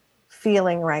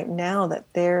feeling right now that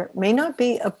there may not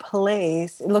be a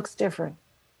place. It looks different.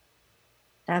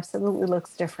 Absolutely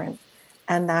looks different.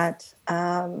 And that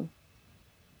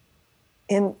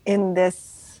in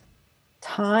this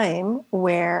time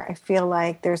where I feel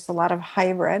like there's a lot of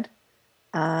hybrid,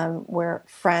 where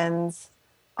friends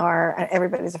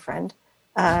everybody's a friend,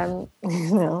 all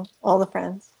the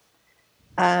friends,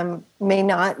 may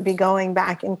not be going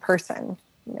back in person,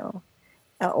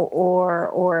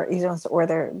 or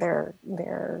they're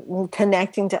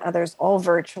connecting to others all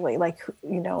virtually. Like,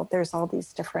 there's all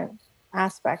these different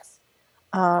aspects.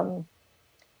 And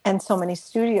so many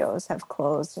studios have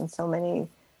closed and so many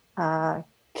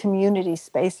community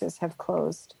spaces have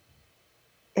closed.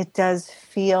 It does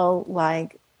feel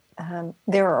like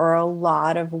there are a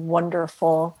lot of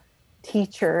wonderful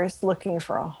teachers looking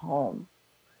for a home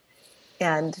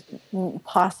and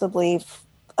possibly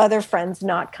other friends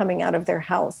not coming out of their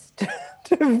house to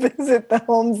visit the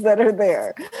homes that are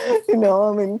there. And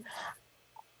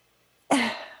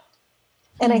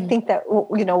I think that,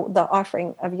 the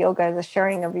offering of yoga, the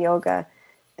sharing of yoga,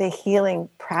 the healing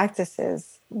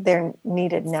practices, they're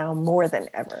needed now more than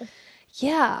ever.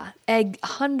 Yeah,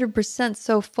 100%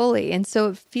 so fully. And so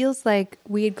it feels like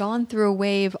we had gone through a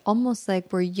wave almost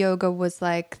like where yoga was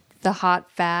like the hot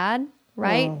fad,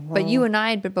 right? But you and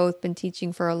I had both been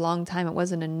teaching for a long time. It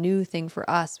wasn't a new thing for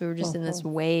us. We were just in this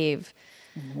wave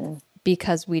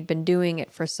because we'd been doing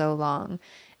it for so long.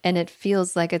 And it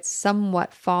feels like it's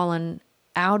somewhat fallen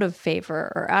out of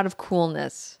favor or out of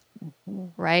coolness,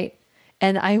 right?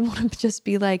 And I want to just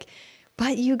be like,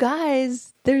 but you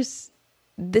guys,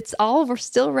 we're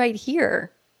still right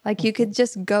here. Like you could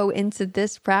just go into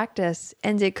this practice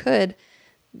and it could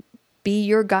be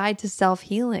your guide to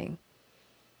self-healing.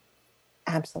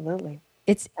 Absolutely.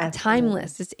 It's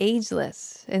timeless. It's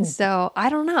ageless. And so I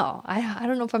don't know. I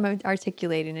don't know if I'm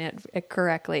articulating it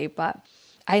correctly, but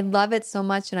I love it so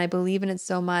much and I believe in it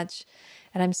so much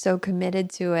and I'm so committed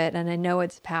to it and I know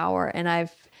its power. And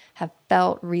have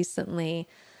felt recently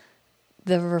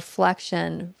the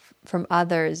reflection from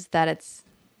others that it's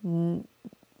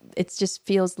it just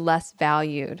feels less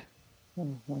valued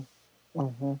Mm-hmm.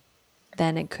 Mm-hmm.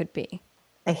 than it could be.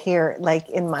 I hear like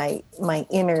in my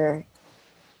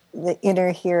the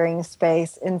inner hearing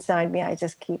space inside me, I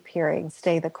just keep hearing,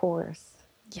 stay the course,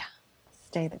 Yeah.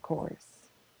 stay the course.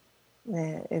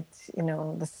 It's,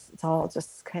 it's all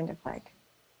just kind of like,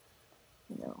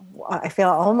 I feel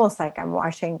almost like I'm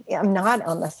not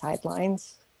on the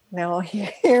sidelines.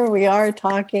 Here we are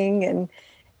talking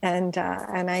and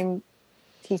I'm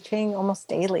teaching almost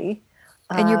daily.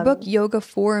 And your book, Yoga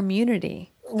for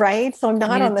Immunity. Right. So I'm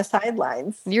not mean, on the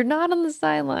sidelines. You're not on the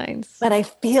sidelines. But I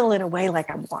feel in a way like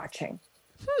I'm watching.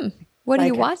 What are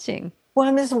Like, you watching? Well,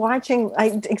 I'm just watching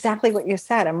exactly what you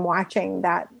said. I'm watching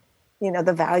that,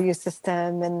 the value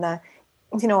system and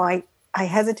I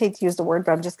hesitate to use the word,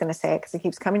 but I'm just going to say it because it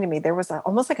keeps coming to me. There was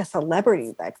almost like a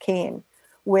celebrity that came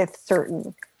with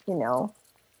certain,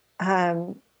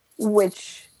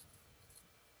 which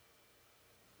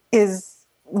is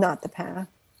not the path.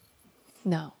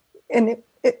 No. And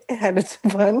it had its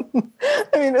fun.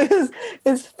 I mean,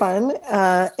 it's fun.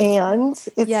 And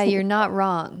it's... Yeah, you're not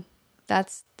wrong.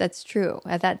 That's true.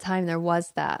 At that time, there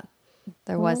was that.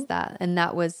 There was that. And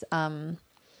that was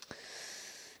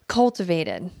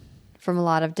cultivated from a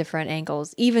lot of different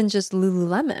angles. Even just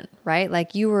Lululemon, right?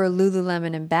 Like you were a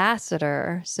Lululemon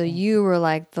ambassador. So you were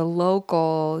like the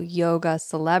local yoga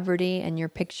celebrity and your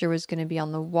picture was going to be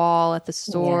on the wall at the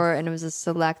store. Yes. And it was a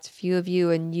select few of you.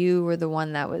 And you were the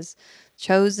one that was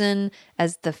chosen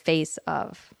as the face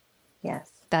of.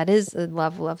 Yes. That is a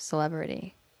level of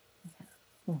celebrity.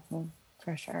 Mm-hmm.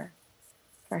 For sure.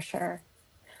 For sure.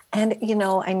 And,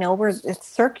 I know it's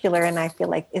circular and I feel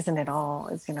like, isn't it all?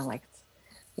 It's, like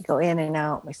we go in and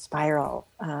out, we spiral.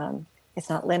 It's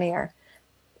not linear.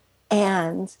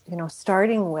 And,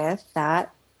 starting with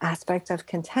that aspect of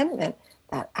contentment,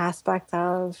 that aspect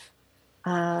of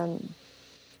the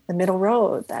middle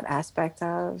road, that aspect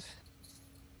of,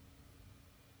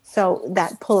 so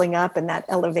that pulling up and that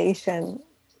elevation,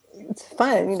 it's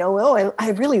fun, I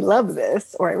really love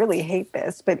this or I really hate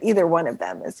this, but either one of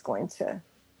them is going to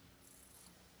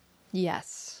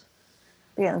yes,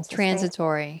 be unsustainable.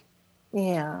 Transitory.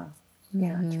 Yeah,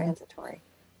 transitory.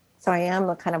 So I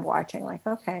am kind of watching like,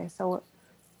 okay, so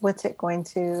what's it going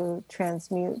to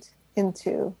transmute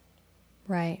into?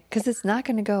 Right, because it's not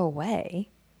going to go away.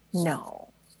 No.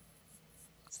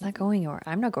 It's not going anywhere.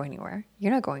 I'm not going anywhere.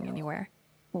 You're not going anywhere.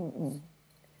 Mm-mm.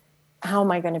 How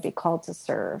am I going to be called to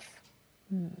serve?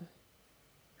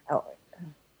 Oh.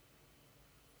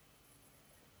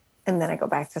 And then I go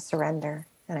back to surrender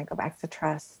and I go back to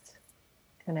trust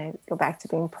and I go back to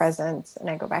being present and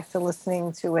I go back to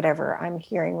listening to whatever I'm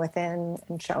hearing within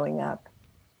and showing up.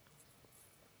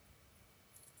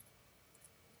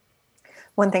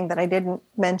 One thing that I didn't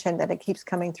mention that it keeps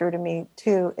coming through to me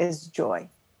too is joy.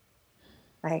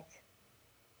 Like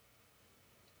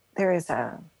there is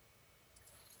a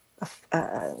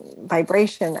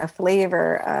vibration, a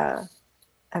flavor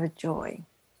of joy.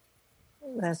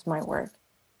 That's my word.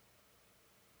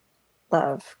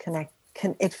 Love, connect.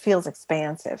 It feels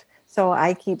expansive. So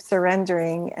I keep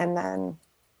surrendering and then,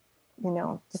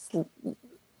 just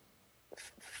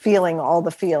feeling all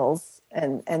the feels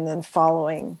and then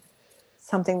following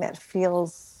something that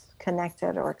feels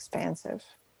connected or expansive.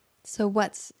 So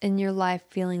what's in your life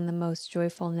feeling the most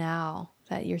joyful now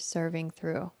that you're serving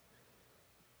through?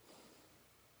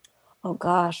 Oh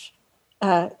gosh.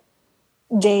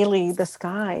 Daily, the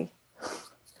sky.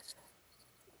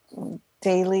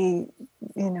 Daily,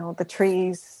 the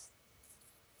trees,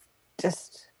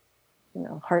 just,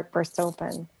 heart bursts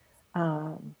open.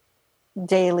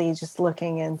 Daily, just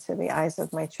looking into the eyes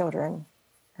of my children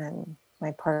and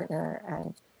my partner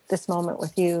and this moment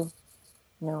with you.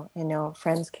 I know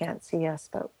friends can't see us,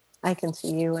 but I can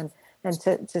see you. And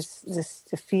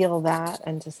to feel that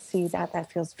and to see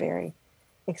that feels very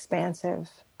expansive.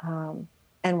 And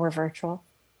we're virtual.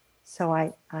 So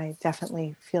I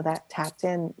definitely feel that tapped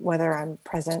in, whether I'm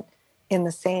present in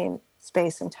the same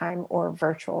space and time or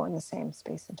virtual in the same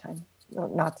space and time. Well,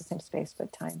 not the same space,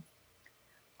 but time.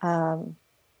 And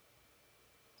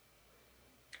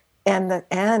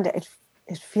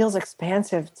it feels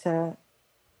expansive to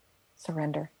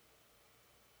surrender.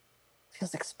 It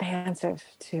feels expansive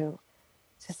to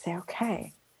say,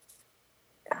 okay,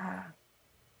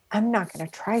 I'm not going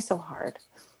to try so hard.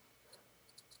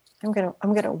 I'm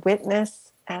gonna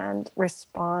witness and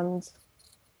respond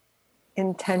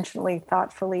intentionally,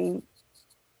 thoughtfully,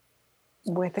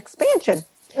 with expansion.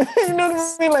 You know what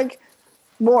I mean? Like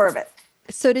more of it.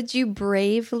 So did you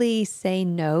bravely say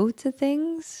no to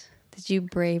things? Did you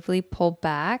bravely pull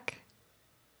back?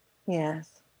 Yes.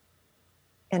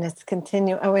 and it's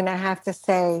continue. I mean, I have to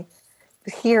say,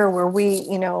 here where we,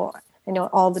 I know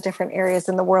all the different areas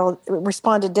in the world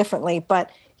responded differently, but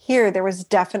here there was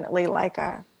definitely like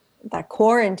that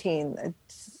quarantine,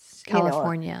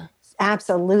 California.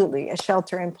 Absolutely a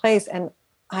shelter in place. And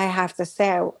I have to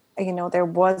say, there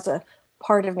was a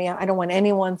part of me, I don't want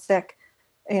anyone sick,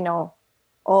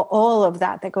 all of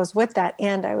that goes with that.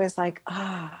 And I was like,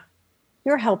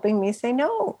 you're helping me say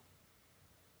no.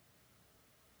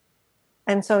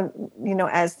 And so,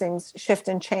 as things shift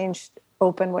and change,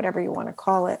 open, whatever you want to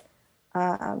call it,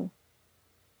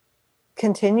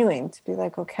 continuing to be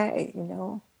like, okay,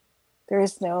 you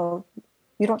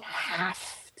don't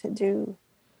have to do.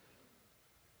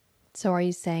 So are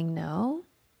you saying no?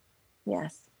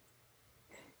 Yes.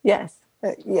 Yes.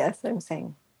 Yes, I'm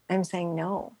saying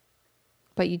no.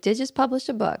 But you did just publish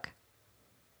a book.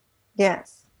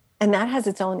 Yes. And that has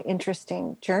its own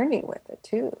interesting journey with it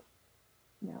too.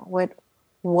 What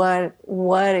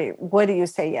do you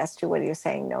say yes to? What are you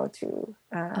saying no to?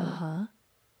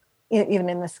 Even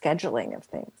in the scheduling of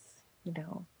things,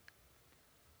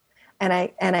 And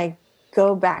I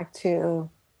go back to,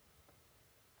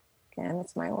 again,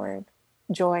 it's my word,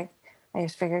 joy. I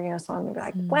just figured, someone would be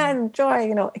like, well,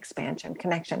 joy, expansion,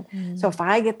 connection. So if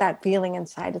I get that feeling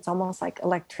inside, it's almost like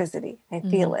electricity. I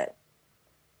feel it.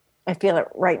 I feel it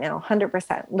right now,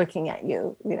 100% looking at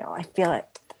you. I feel it.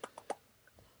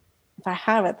 If I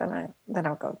have it, then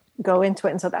I'll go into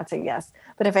it. And so that's a yes.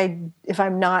 But if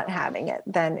I'm not having it,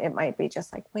 then it might be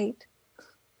just like, wait,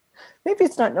 maybe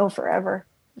it's not no forever.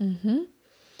 Mm-hmm.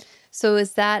 So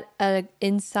is that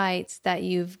insights that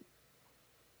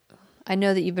I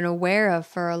know that you've been aware of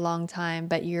for a long time,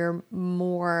 but you're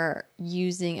more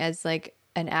using as like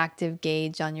an active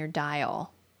gauge on your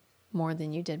dial more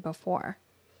than you did before?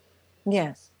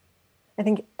 Yes. I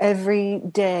think every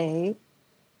day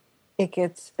it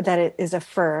is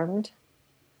affirmed.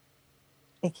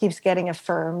 It keeps getting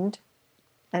affirmed.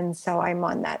 And so I'm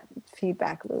on that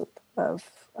feedback loop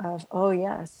of oh,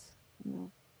 yes.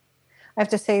 I have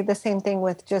to say the same thing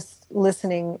with just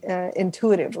listening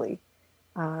intuitively.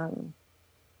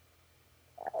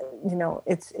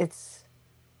 It's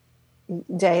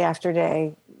day after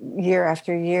day, year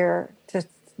after year, to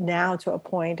a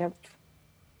point of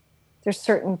there's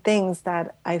certain things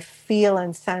that I feel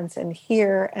and sense and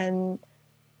hear, and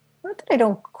not that I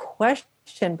don't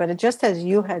question, but it just as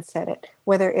you had said it,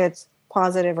 whether it's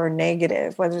positive or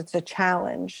negative, whether it's a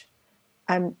challenge,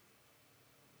 I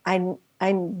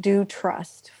do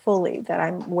trust fully that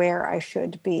I'm where I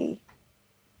should be.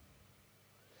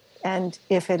 And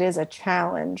if it is a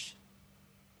challenge,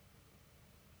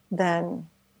 then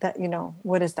that,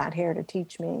 what is that here to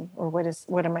teach me? Or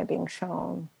what am I being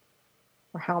shown?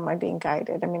 Or how am I being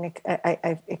guided? I mean,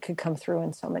 it could come through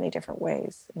in so many different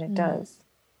ways, and it does.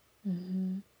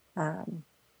 Mm-hmm.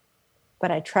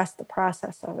 But I trust the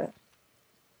process of it.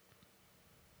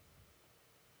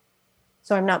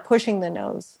 So I'm not pushing the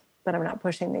no's, but I'm not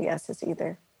pushing the yeses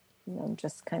either. I'm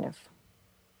just kind of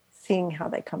seeing how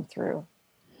they come through.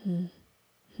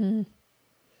 Mm-hmm.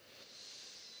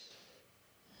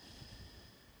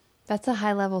 That's a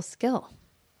high level skill.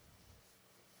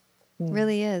 It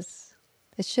really is.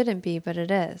 It shouldn't be, but it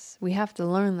is. We have to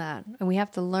learn that. And we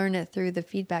have to learn it through the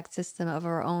feedback system of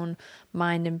our own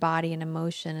mind and body and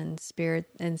emotion and spirit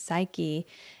and psyche.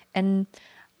 And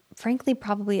frankly,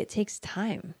 probably it takes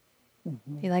time.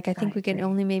 Mm-hmm. I think we can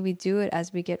only maybe do it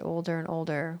as we get older and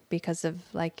older because of,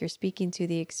 like, you're speaking to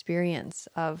the experience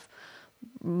of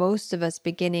most of us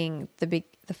beginning the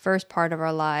first part of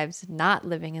our lives not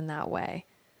living in that way,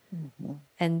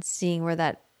 and seeing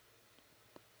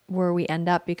where we end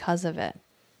up because of it.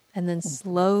 And then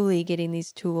slowly getting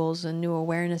these tools and new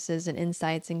awarenesses and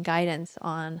insights and guidance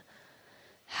on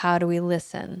how do we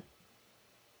listen?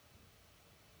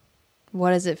 What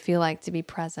does it feel like to be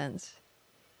present?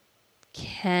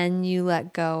 Can you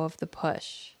let go of the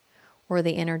push or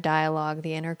the inner dialogue,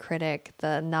 the inner critic,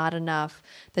 the not enough,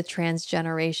 the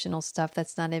transgenerational stuff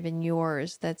that's not even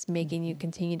yours, that's making you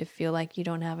continue to feel like you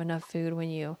don't have enough food when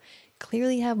you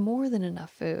clearly have more than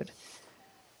enough food?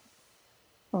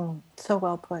 So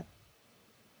well put.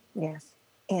 Yes.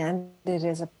 And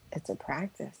it's a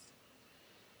practice.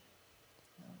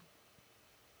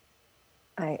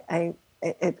 It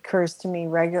occurs to me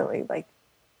regularly, like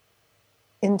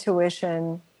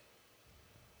intuition,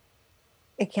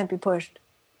 it can't be pushed.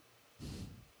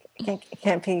 It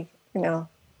can't be,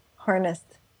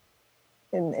 harnessed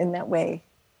in that way.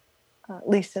 At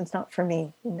least it's not for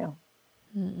me,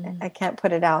 I can't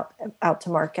put it out to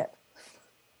market.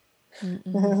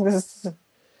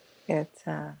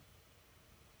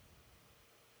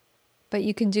 But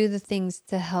you can do the things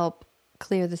to help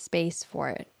clear the space for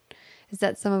it. Is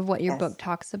that some of what your book Yes,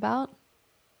 talks about?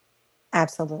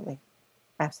 absolutely.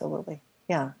 Absolutely.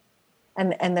 Yeah.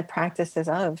 And the practices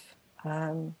of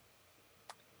um,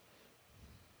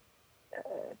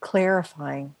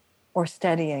 clarifying or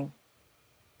steadying.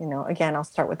 Again, I'll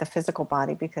start with the physical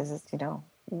body because it's,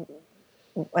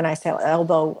 when I say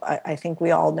elbow, I think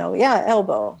we all know, yeah,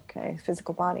 elbow, okay,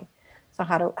 physical body. So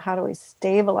how do we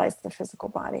stabilize the physical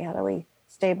body? How do we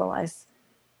stabilize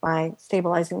by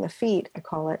stabilizing the feet? I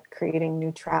call it creating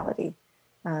neutrality.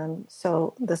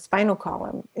 So the spinal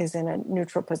column is in a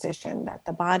neutral position, that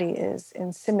the body is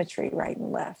in symmetry, right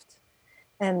and left.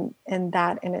 And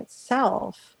that in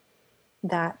itself,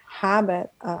 that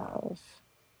habit of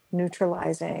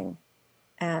neutralizing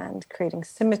and creating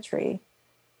symmetry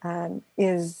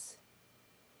is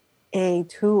a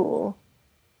tool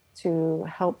to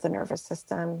help the nervous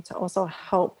system, to also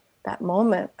help that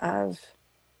moment of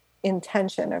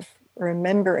intention, of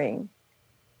remembering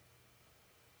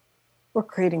or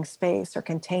creating space or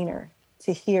container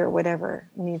to hear whatever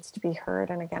needs to be heard.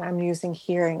 And again, I'm using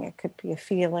hearing. It could be a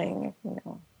feeling,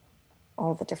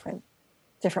 all the different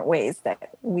ways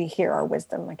that we hear our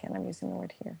wisdom. Again, I'm using the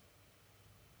word hear.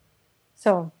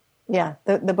 So yeah,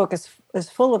 the book is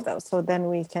full of those. So then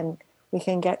we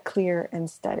can get clear and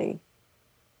steady,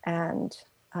 and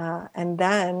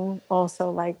then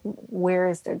also, like, where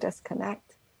is there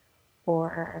disconnect,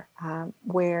 or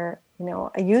where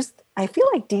I feel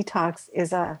like detox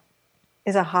is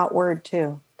a hot word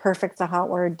too. Perfect's a hot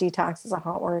word. Detox is a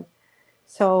hot word.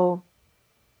 So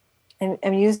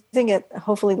I'm using it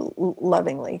hopefully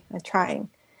lovingly. I'm trying,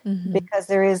 because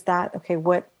there is that. Okay,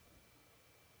 what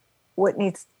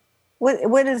needs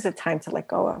what is it time to let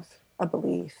go of? A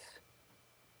belief,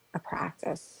 a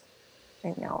practice,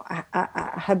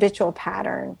 a habitual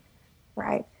pattern,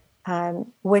 right?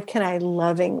 What can I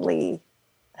lovingly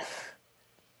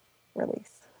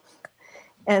release?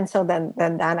 And so then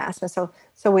that aspect.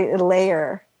 So we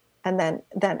layer, and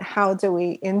then how do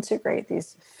we integrate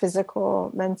these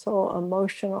physical, mental,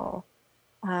 emotional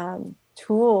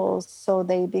tools so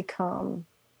they become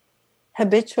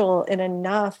habitual in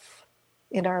enough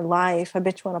in our life,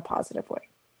 habitual in a positive way.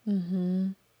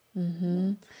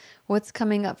 What's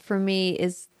coming up for me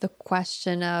is the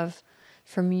question of,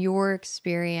 from your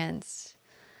experience,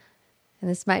 and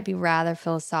this might be rather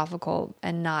philosophical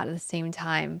and not at the same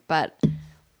time, but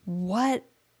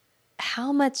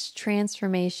how much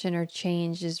transformation or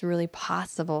change is really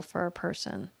possible for a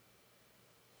person?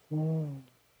 Mm.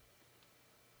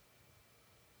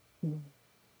 Mm.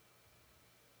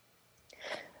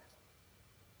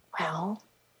 Well,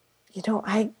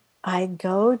 I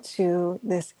go to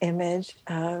this image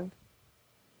of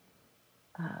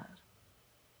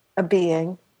a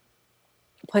being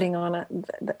putting on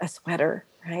a sweater,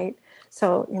 right?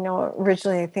 So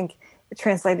originally I think it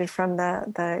translated from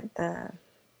the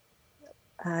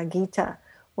Gita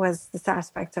was this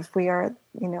aspect of we are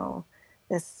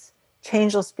this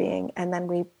changeless being, and then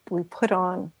we put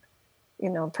on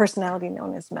personality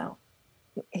known as Mel.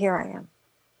 Here I am,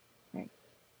 right?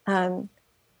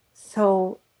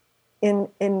 So in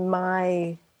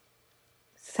my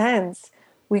sense,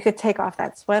 we could take off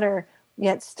that sweater,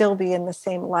 yet still be in the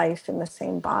same life, in the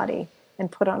same body,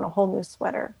 and put on a whole new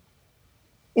sweater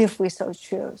if we so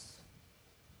choose.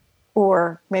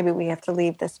 Or maybe we have to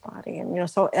leave this body. And,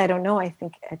 so I don't know. I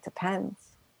think it depends.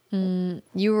 When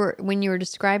you were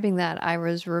describing that, I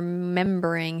was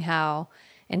remembering how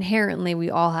inherently we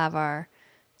all have our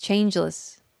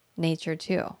changeless nature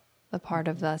too. The part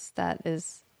of us that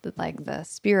is like the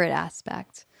spirit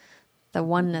aspect, the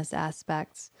oneness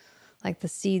aspect, like the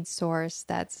seed source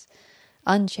that's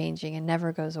unchanging and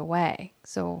never goes away.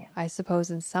 So I suppose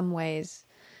in some ways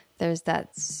there's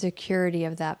that security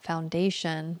of that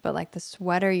foundation, but like the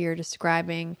sweater you're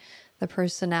describing, the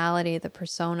personality, the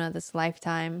persona, this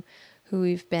lifetime, who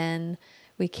we've been,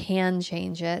 we can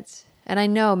change it. And I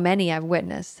know many I've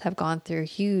witnessed have gone through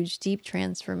huge, deep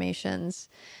transformations.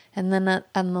 And then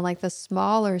on the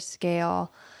smaller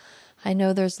scale, I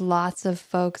know there's lots of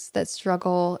folks that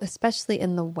struggle, especially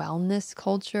in the wellness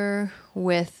culture,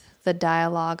 with the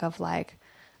dialogue of like,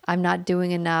 I'm not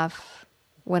doing enough.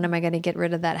 When am I going to get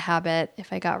rid of that habit?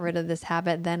 If I got rid of this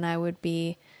habit, then I would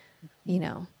be,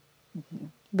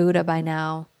 Buddha by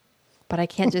now. But I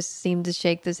can't just seem to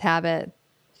shake this habit.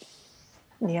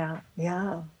 Yeah.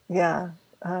 And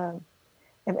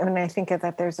I think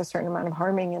that there's a certain amount of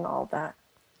harming in all that.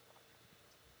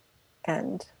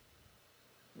 And,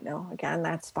 again,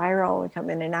 that spiral, we come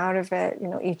in and out of it,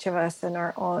 each of us in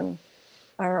our own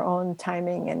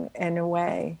timing and a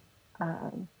way.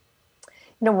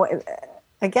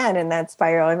 Again, in that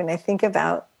spiral, I think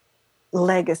about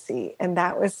legacy. And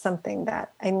that was something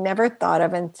that I never thought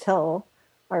of until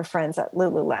our friends at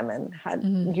Lululemon had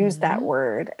used that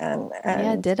word. And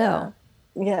yeah, ditto.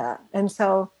 Yeah. And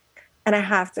so, and I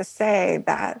have to say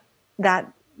that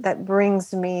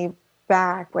brings me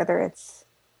back, whether it's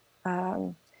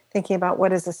thinking about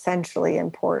what is essentially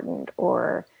important,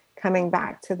 or coming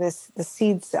back to the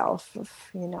seed self of,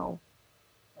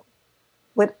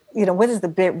 what is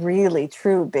the really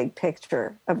true big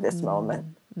picture of this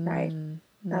moment, right?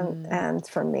 And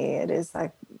for me, it is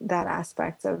like that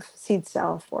aspect of seed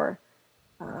self, or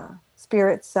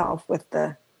spirit self, with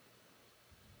the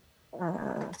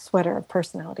sweater of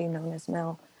personality known as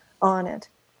Mel on it.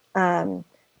 Or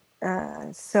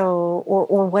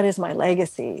what is my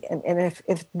legacy? And if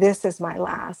this is my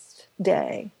last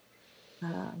day,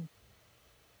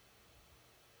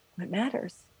 what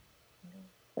matters?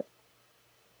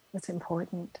 What's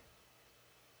important?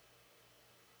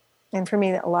 And for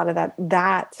me, a lot of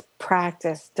that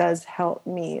practice does help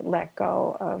me let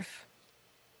go of,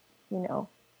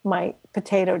 my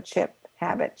potato chip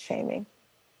habit shaming.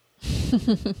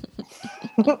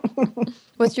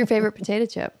 What's your favorite potato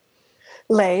chip?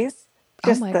 Lay's.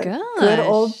 Just my the gosh. good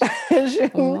old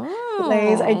fashioned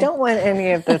Lay's. I don't want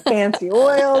any of the fancy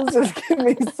oils. Just give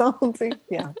me salty.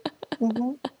 Yeah.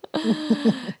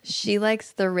 She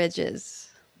likes the ridges.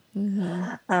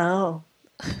 Oh,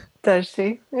 does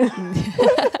she?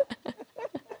 The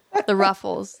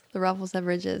ruffles. The ruffles have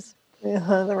ridges.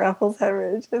 Yeah, the ruffles have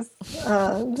ridges.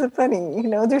 It's funny,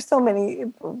 there's so many,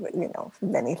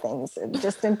 many things,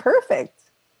 just imperfect.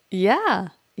 Yeah.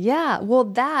 Yeah. Well,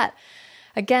 that,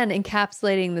 again,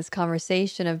 encapsulating this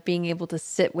conversation of being able to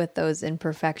sit with those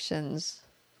imperfections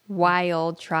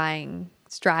while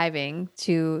striving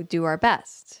to do our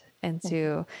best and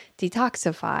to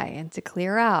detoxify and to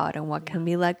clear out, and what can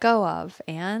we let go of.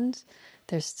 And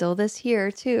there's still this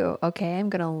here too. Okay, I'm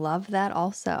going to love that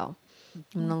also.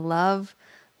 I'm going to love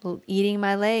eating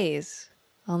my Lay's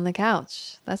on the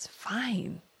couch. That's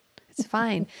fine. It's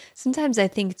fine. Sometimes I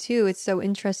think too, it's so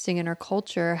interesting in our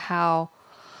culture how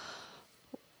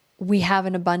we have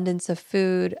an abundance of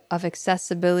food, of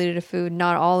accessibility to food.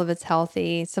 Not all of it's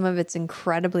healthy. Some of it's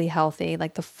incredibly healthy,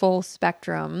 like the full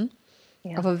spectrum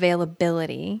of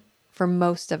availability for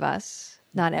most of us,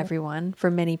 not everyone, for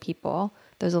many people.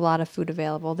 There's a lot of food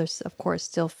available. There's, of course,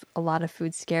 still a lot of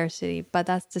food scarcity. But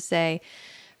that's to say,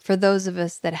 for those of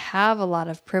us that have a lot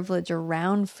of privilege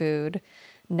around food,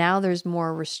 now there's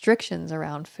more restrictions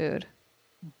around food.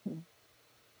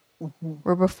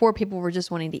 Where before people were just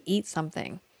wanting to eat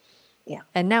something. Yeah.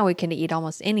 And now we can eat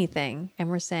almost anything. And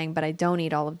we're saying, but I don't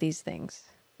eat all of these things.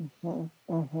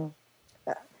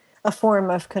 A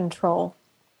form of control.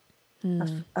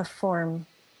 A form.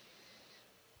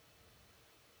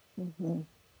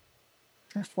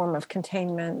 A form of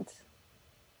containment.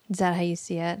 Is that how you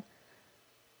see it?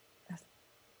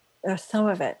 Some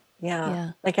of it,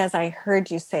 yeah. Like as I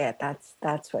heard you say it,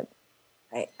 that's what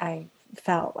I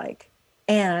felt like.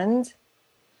 And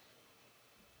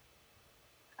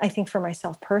I think for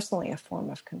myself personally, a form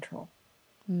of control.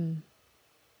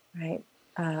 Right?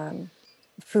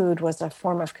 Food was a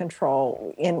form of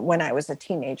control when I was a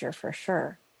teenager, for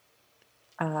sure.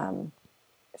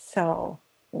 So,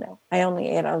 I only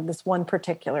ate out of this one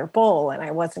particular bowl, and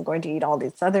I wasn't going to eat all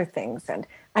these other things. And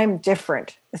I'm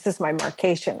different. This is my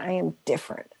markation. I am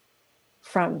different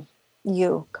from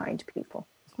you, kind people.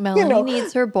 Melanie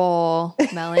needs her bowl.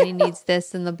 Melanie needs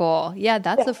this in the bowl. Yeah,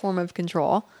 that's a form of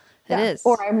control. It is.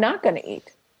 Or I'm not going to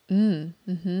eat.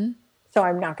 So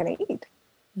I'm not going to eat.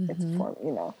 It's form,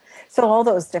 So all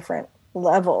those different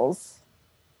levels.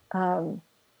 And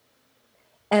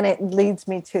it leads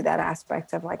me to that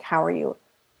aspect of like, how are you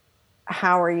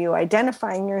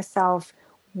identifying yourself?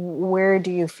 Where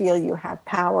do you feel you have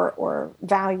power or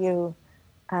value?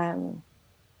 And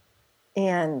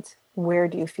where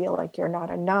do you feel like you're not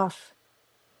enough?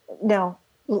 Now,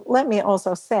 let me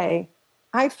also say,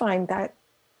 I find that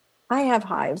I have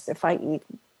hives if I eat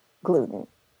gluten.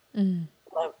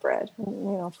 Love bread,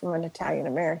 from an Italian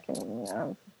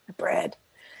American, bread.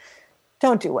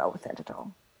 Don't do well with it at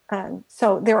all.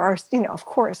 So there are, of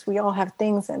course, we all have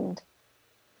things, and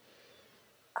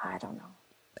I don't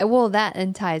know. Well, that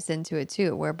and ties into it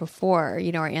too, where before,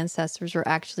 our ancestors were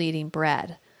actually eating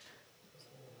bread.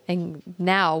 And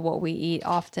now what we eat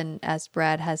often as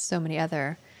bread has so many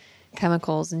other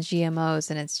chemicals and GMOs,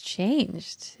 and it's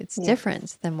changed. It's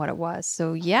different than what it was.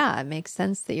 So it makes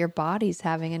sense that your body's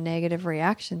having a negative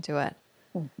reaction to it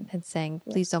and saying,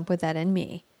 please don't put that in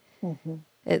me.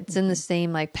 It's in the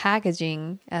same like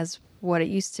packaging as what it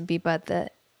used to be, but the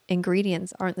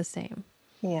ingredients aren't the same.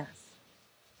 Yes.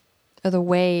 or the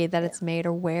way that it's made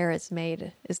or where it's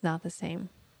made is not the same.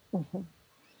 Mm-hmm.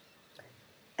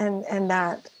 And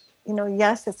that,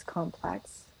 yes, it's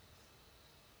complex.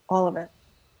 All of it.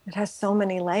 It has so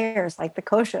many layers, like the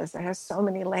koshas. It has so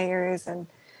many layers and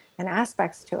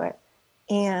aspects to it.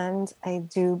 And I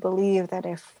do believe that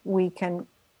if we can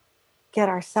get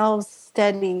ourselves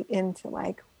steady into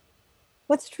like,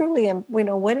 what's truly,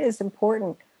 what is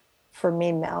important for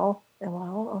me, Mel? And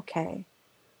well, okay.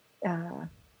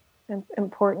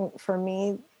 Important for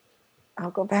me,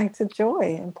 I'll go back to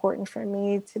joy. Important for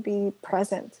me to be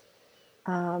present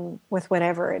with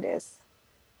whatever it is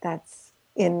that's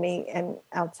in me and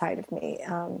outside of me.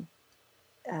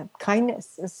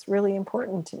 Kindness is really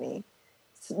important to me,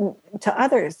 to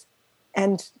others,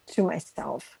 and to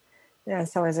myself.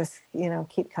 So as this,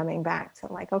 keep coming back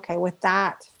to like, okay, with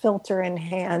that filter in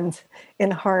hand,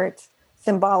 in heart,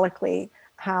 symbolically,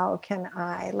 how can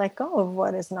I let go of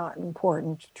what is not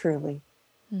important truly?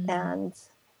 Mm-hmm. And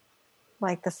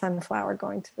like the sunflower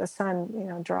going to the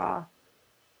sun, draw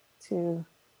to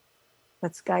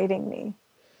what's guiding me.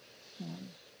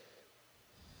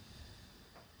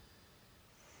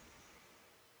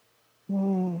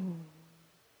 And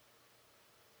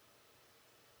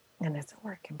it's a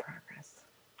work in progress.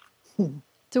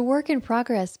 It's a work in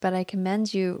progress, but I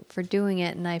commend you for doing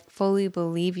it. And I fully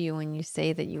believe you when you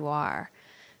say that you are.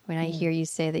 When I hear you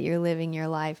say that you're living your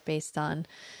life based on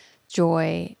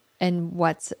joy and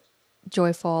what's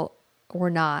joyful or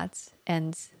not,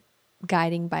 and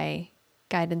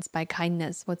guidance by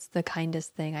kindness. What's the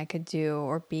kindest thing I could do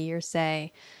or be or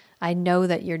say? I know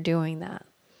that you're doing that.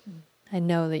 I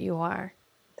know that you are.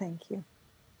 Thank you.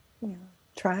 Yeah,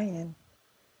 trying.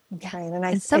 I'm trying.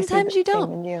 And sometimes you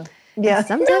don't. You. Yeah. And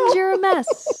sometimes you're a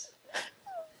mess.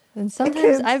 And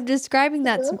sometimes I'm describing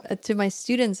that to my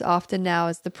students often now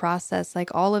as the process,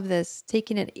 like all of this,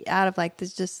 taking it out of like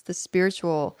this, just the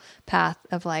spiritual path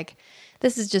of like,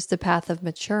 this is just a path of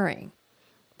maturing.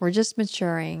 We're just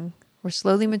maturing. We're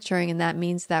slowly maturing. And that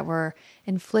means that we're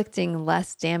inflicting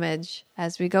less damage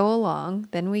as we go along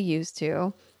than we used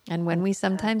to. And when we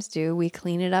sometimes do, we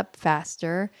clean it up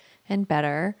faster and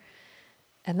better.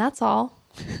 And that's all.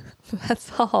 That's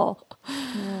all.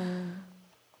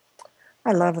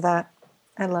 I love that.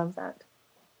 I love that.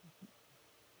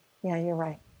 Yeah, you're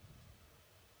right.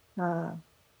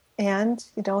 And,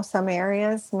 some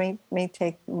areas may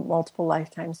take multiple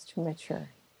lifetimes to mature.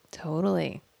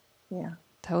 Totally. Yeah.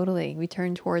 Totally. We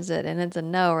turn towards it and it's a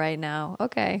no right now.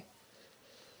 Okay.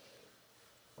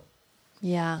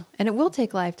 Yeah. And it will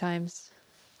take lifetimes.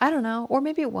 I don't know. Or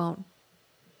maybe it won't.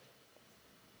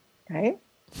 Right?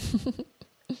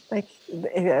 Like,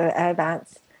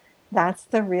 that's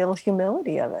the real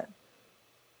humility of it.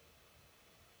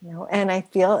 And I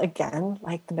feel, again,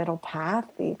 like the middle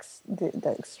path, the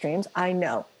extremes, I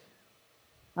know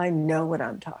what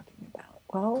I'm talking about.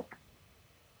 Well,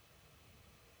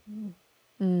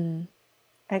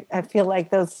 I feel like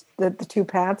the two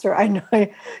paths are, I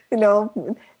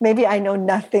know, maybe I know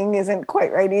nothing isn't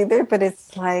quite right either, but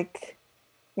it's like,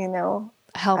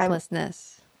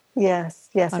 helplessness. Yes,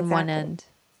 on exactly. one end.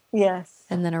 Yes.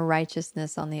 And then a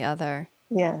righteousness on the other.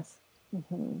 Yes.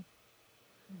 Mm-hmm.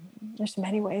 There's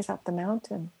many ways up the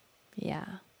mountain.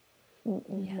 Yeah.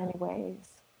 Many ways.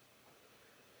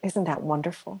 Isn't that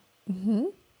wonderful? Mm-hmm.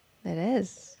 It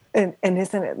is. And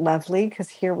isn't it lovely? Because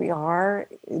here we are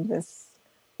in this,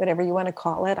 whatever you want to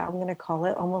call it, I'm going to call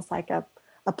it almost like a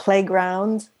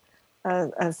playground,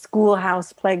 a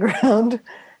schoolhouse playground.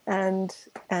 And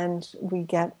we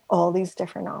get all these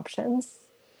different options.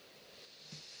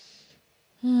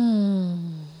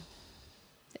 And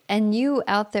you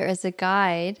out there as a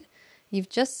guide, you've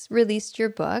just released your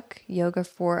book, Yoga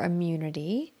for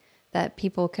Immunity, that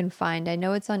people can find. I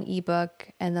know it's on ebook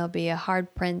and there'll be a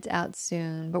hard print out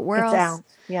soon, but where else? Out.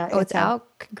 Yeah, it's out.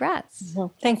 Congrats.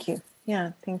 Mm-hmm. Thank you.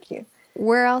 Yeah, thank you.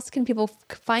 Where else can people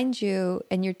find you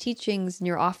and your teachings and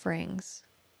your offerings?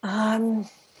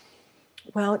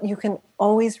 Well, you can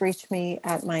always reach me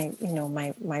at my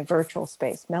virtual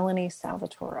space,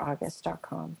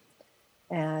 MelanieSalvatoreAugust.com.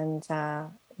 And,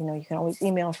 you can always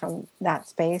email from that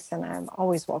space, and I'm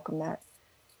always welcome that.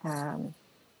 And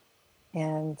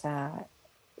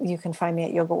you can find me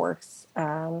at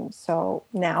YogaWorks. So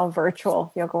now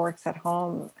virtual YogaWorks at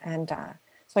home. And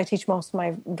so I teach most of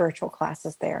my virtual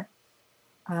classes there.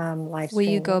 Live Will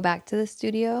you go back to the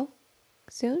studio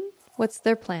soon? What's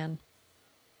their plan?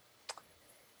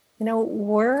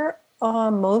 We're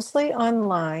mostly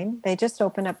online. They just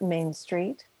opened up Main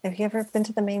Street. Have you ever been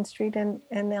to the Main Street in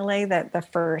LA?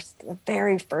 The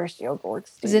very first YogaWorks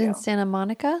studio. Is it in Santa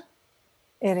Monica?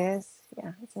 It is.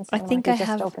 Yeah, it's in Santa Monica. I think I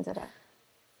have. Just opened it up.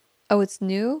 Oh, it's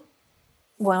new?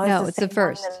 Well, it's No, the it's the same one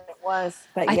first. that it was,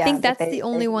 but I yeah, think but that's the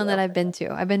only they one that I've reopened been it.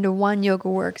 to. I've been to one Yoga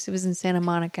Works. It was in Santa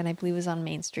Monica, and I believe it was on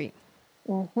Main Street.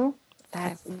 Mm-hmm.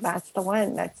 Okay. That's the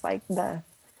one. That's like that's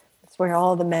where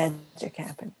all the magic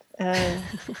happened. But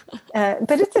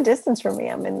it's a distance from me.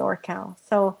 I'm in NorCal,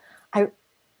 so I,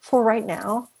 for right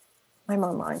now, I'm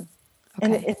online,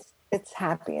 and Okay. it's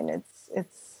happy and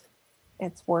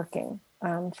it's working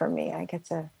for me. I get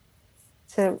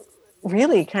to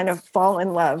really kind of fall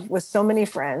in love with so many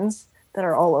friends that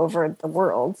are all over the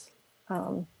world.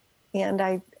 Um, and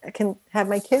I can have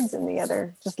my kids in the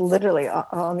other, just literally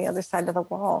on the other side of the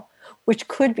wall, which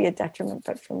could be a detriment,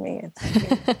 but for me,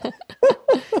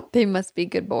 They must be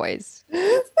good boys.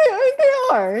 they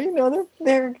are,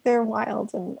 they're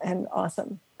wild and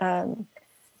awesome.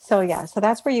 So yeah, so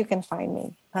that's where you can find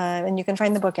me, and you can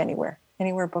find the book anywhere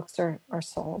books are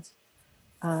sold.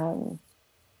 Um,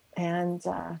 and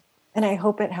and I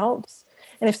hope it helps.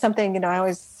 And if something, I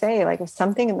always say, like, if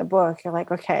something in the book, you're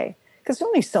like, okay, because there's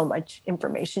only so much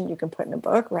information you can put in a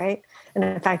book, right? And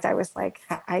in fact, I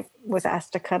was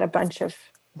asked to cut a bunch of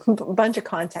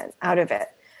content out of it,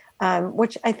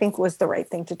 which I think was the right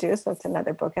thing to do. So it's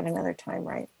another book at another time,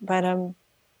 right? But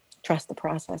trust the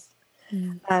process.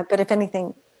 Mm. But if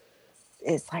anything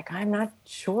is like, I'm not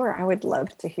sure, I would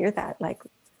love to hear that. Like,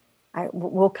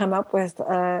 we'll come up with,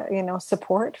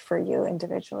 support for you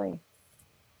individually.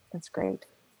 That's great.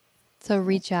 So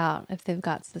reach out if they've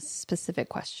got specific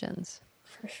questions.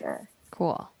 For sure.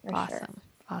 Cool. For Awesome. sure.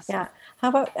 Awesome. Yeah.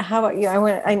 How about you?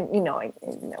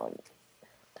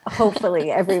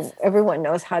 Hopefully everyone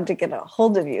knows how to get a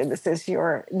hold of you. This is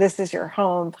your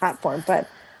home platform, but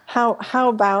how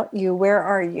about you? Where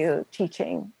are you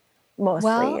teaching mostly?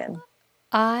 Well,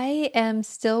 I am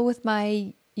still with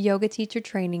my yoga teacher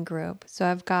training group. So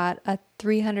I've got a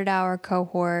 300-hour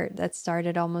cohort that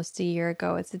started almost a year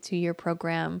ago. It's a 2-year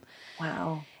program.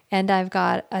 Wow. And I've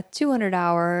got a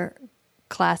 200-hour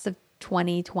class of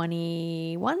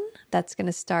 2021 that's going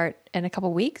to start in a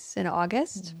couple weeks in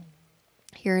August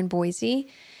here in Boise.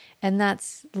 And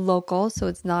that's local, so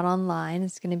it's not online.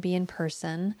 It's going to be in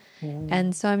person.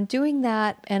 And so I'm doing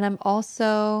that. And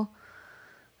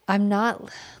I'm not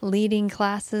leading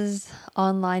classes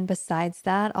online besides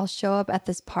that. I'll show up at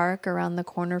this park around the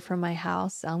corner from my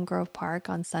house, Elm Grove Park,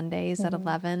 on Sundays at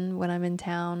 11 when I'm in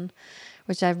town,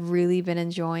 which I've really been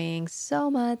enjoying so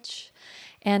much.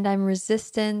 And I'm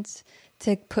resistant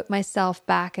to put myself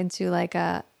back into like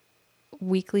a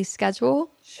weekly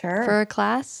schedule Sure. for a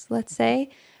class, let's say.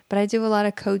 But I do a lot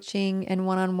of coaching and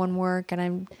one-on-one work, and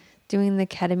I'm doing the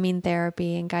ketamine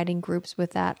therapy and guiding groups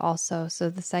with that also. So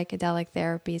the psychedelic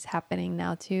therapy is happening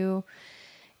now too.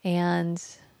 And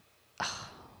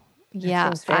yeah,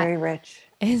 Seems very rich.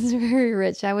 it's very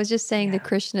rich. I was just saying to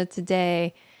Krishna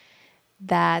today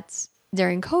that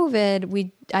during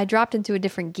COVID, I dropped into a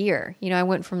different gear. I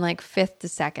went from like fifth to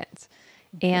second.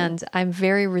 And I'm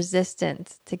very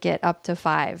resistant to get up to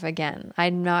 5 again.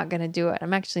 I'm not going to do it.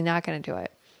 I'm actually not going to do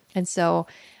it. And so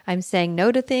I'm saying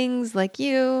no to things like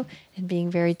you and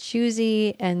being very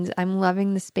choosy. And I'm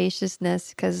loving the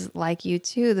spaciousness because, like you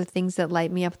too, the things that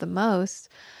light me up the most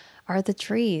are the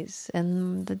trees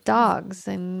and the dogs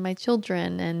and my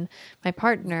children and my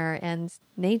partner and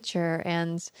nature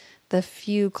and the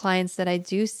few clients that I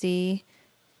do see.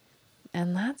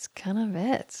 And that's kind of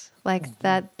it. Like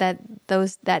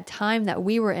that time that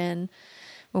we were in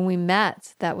when we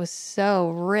met, that was so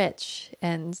rich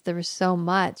and there was so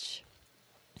much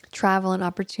travel and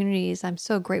opportunities. I'm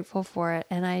so grateful for it.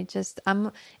 And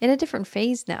I'm in a different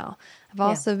phase now. I've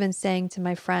also been saying to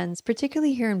my friends,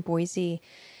 particularly here in Boise,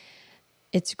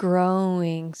 it's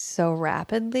growing so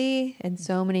rapidly and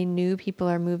so many new people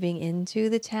are moving into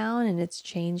the town and it's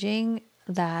changing,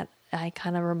 that I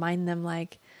kind of remind them,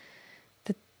 like,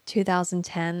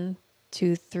 2010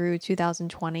 through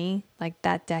 2020, like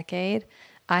that decade,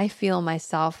 I feel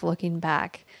myself looking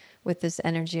back with this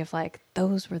energy of like,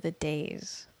 those were the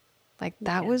days. Like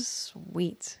that was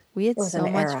sweet. We had so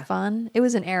much fun. It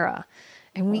was an era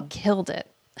and we killed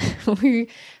it.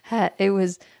 It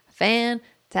was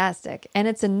fantastic. And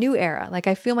it's a new era. Like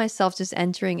I feel myself just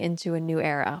entering into a new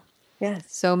era. Yes.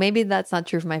 So maybe that's not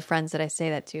true for my friends that I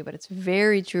say that to, but it's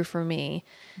very true for me.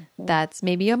 That's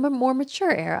maybe a more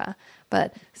mature era,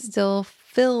 but still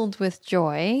filled with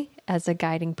joy as a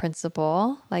guiding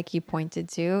principle, like you pointed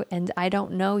to. And I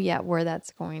don't know yet where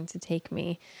that's going to take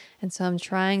me. And so I'm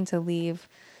trying to leave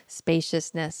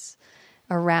spaciousness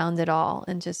around it all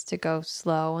and just to go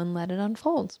slow and let it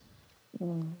unfold.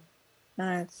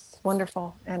 That's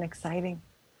wonderful and exciting.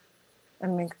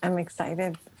 I'm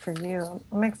excited for you.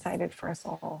 I'm excited for us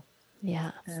all. Yeah.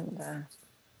 And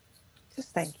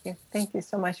Just thank you. Thank you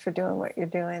so much for doing what you're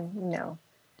doing.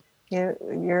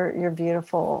 You're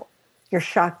beautiful. You're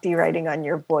Shakti writing on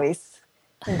your voice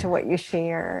into what you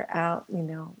share out,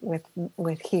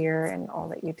 with here and all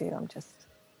that you do. I'm just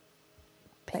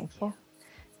thankful.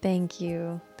 Thank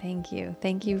you. Thank you.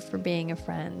 Thank you for being a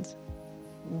friend.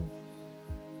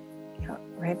 Yeah,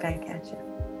 right back at you.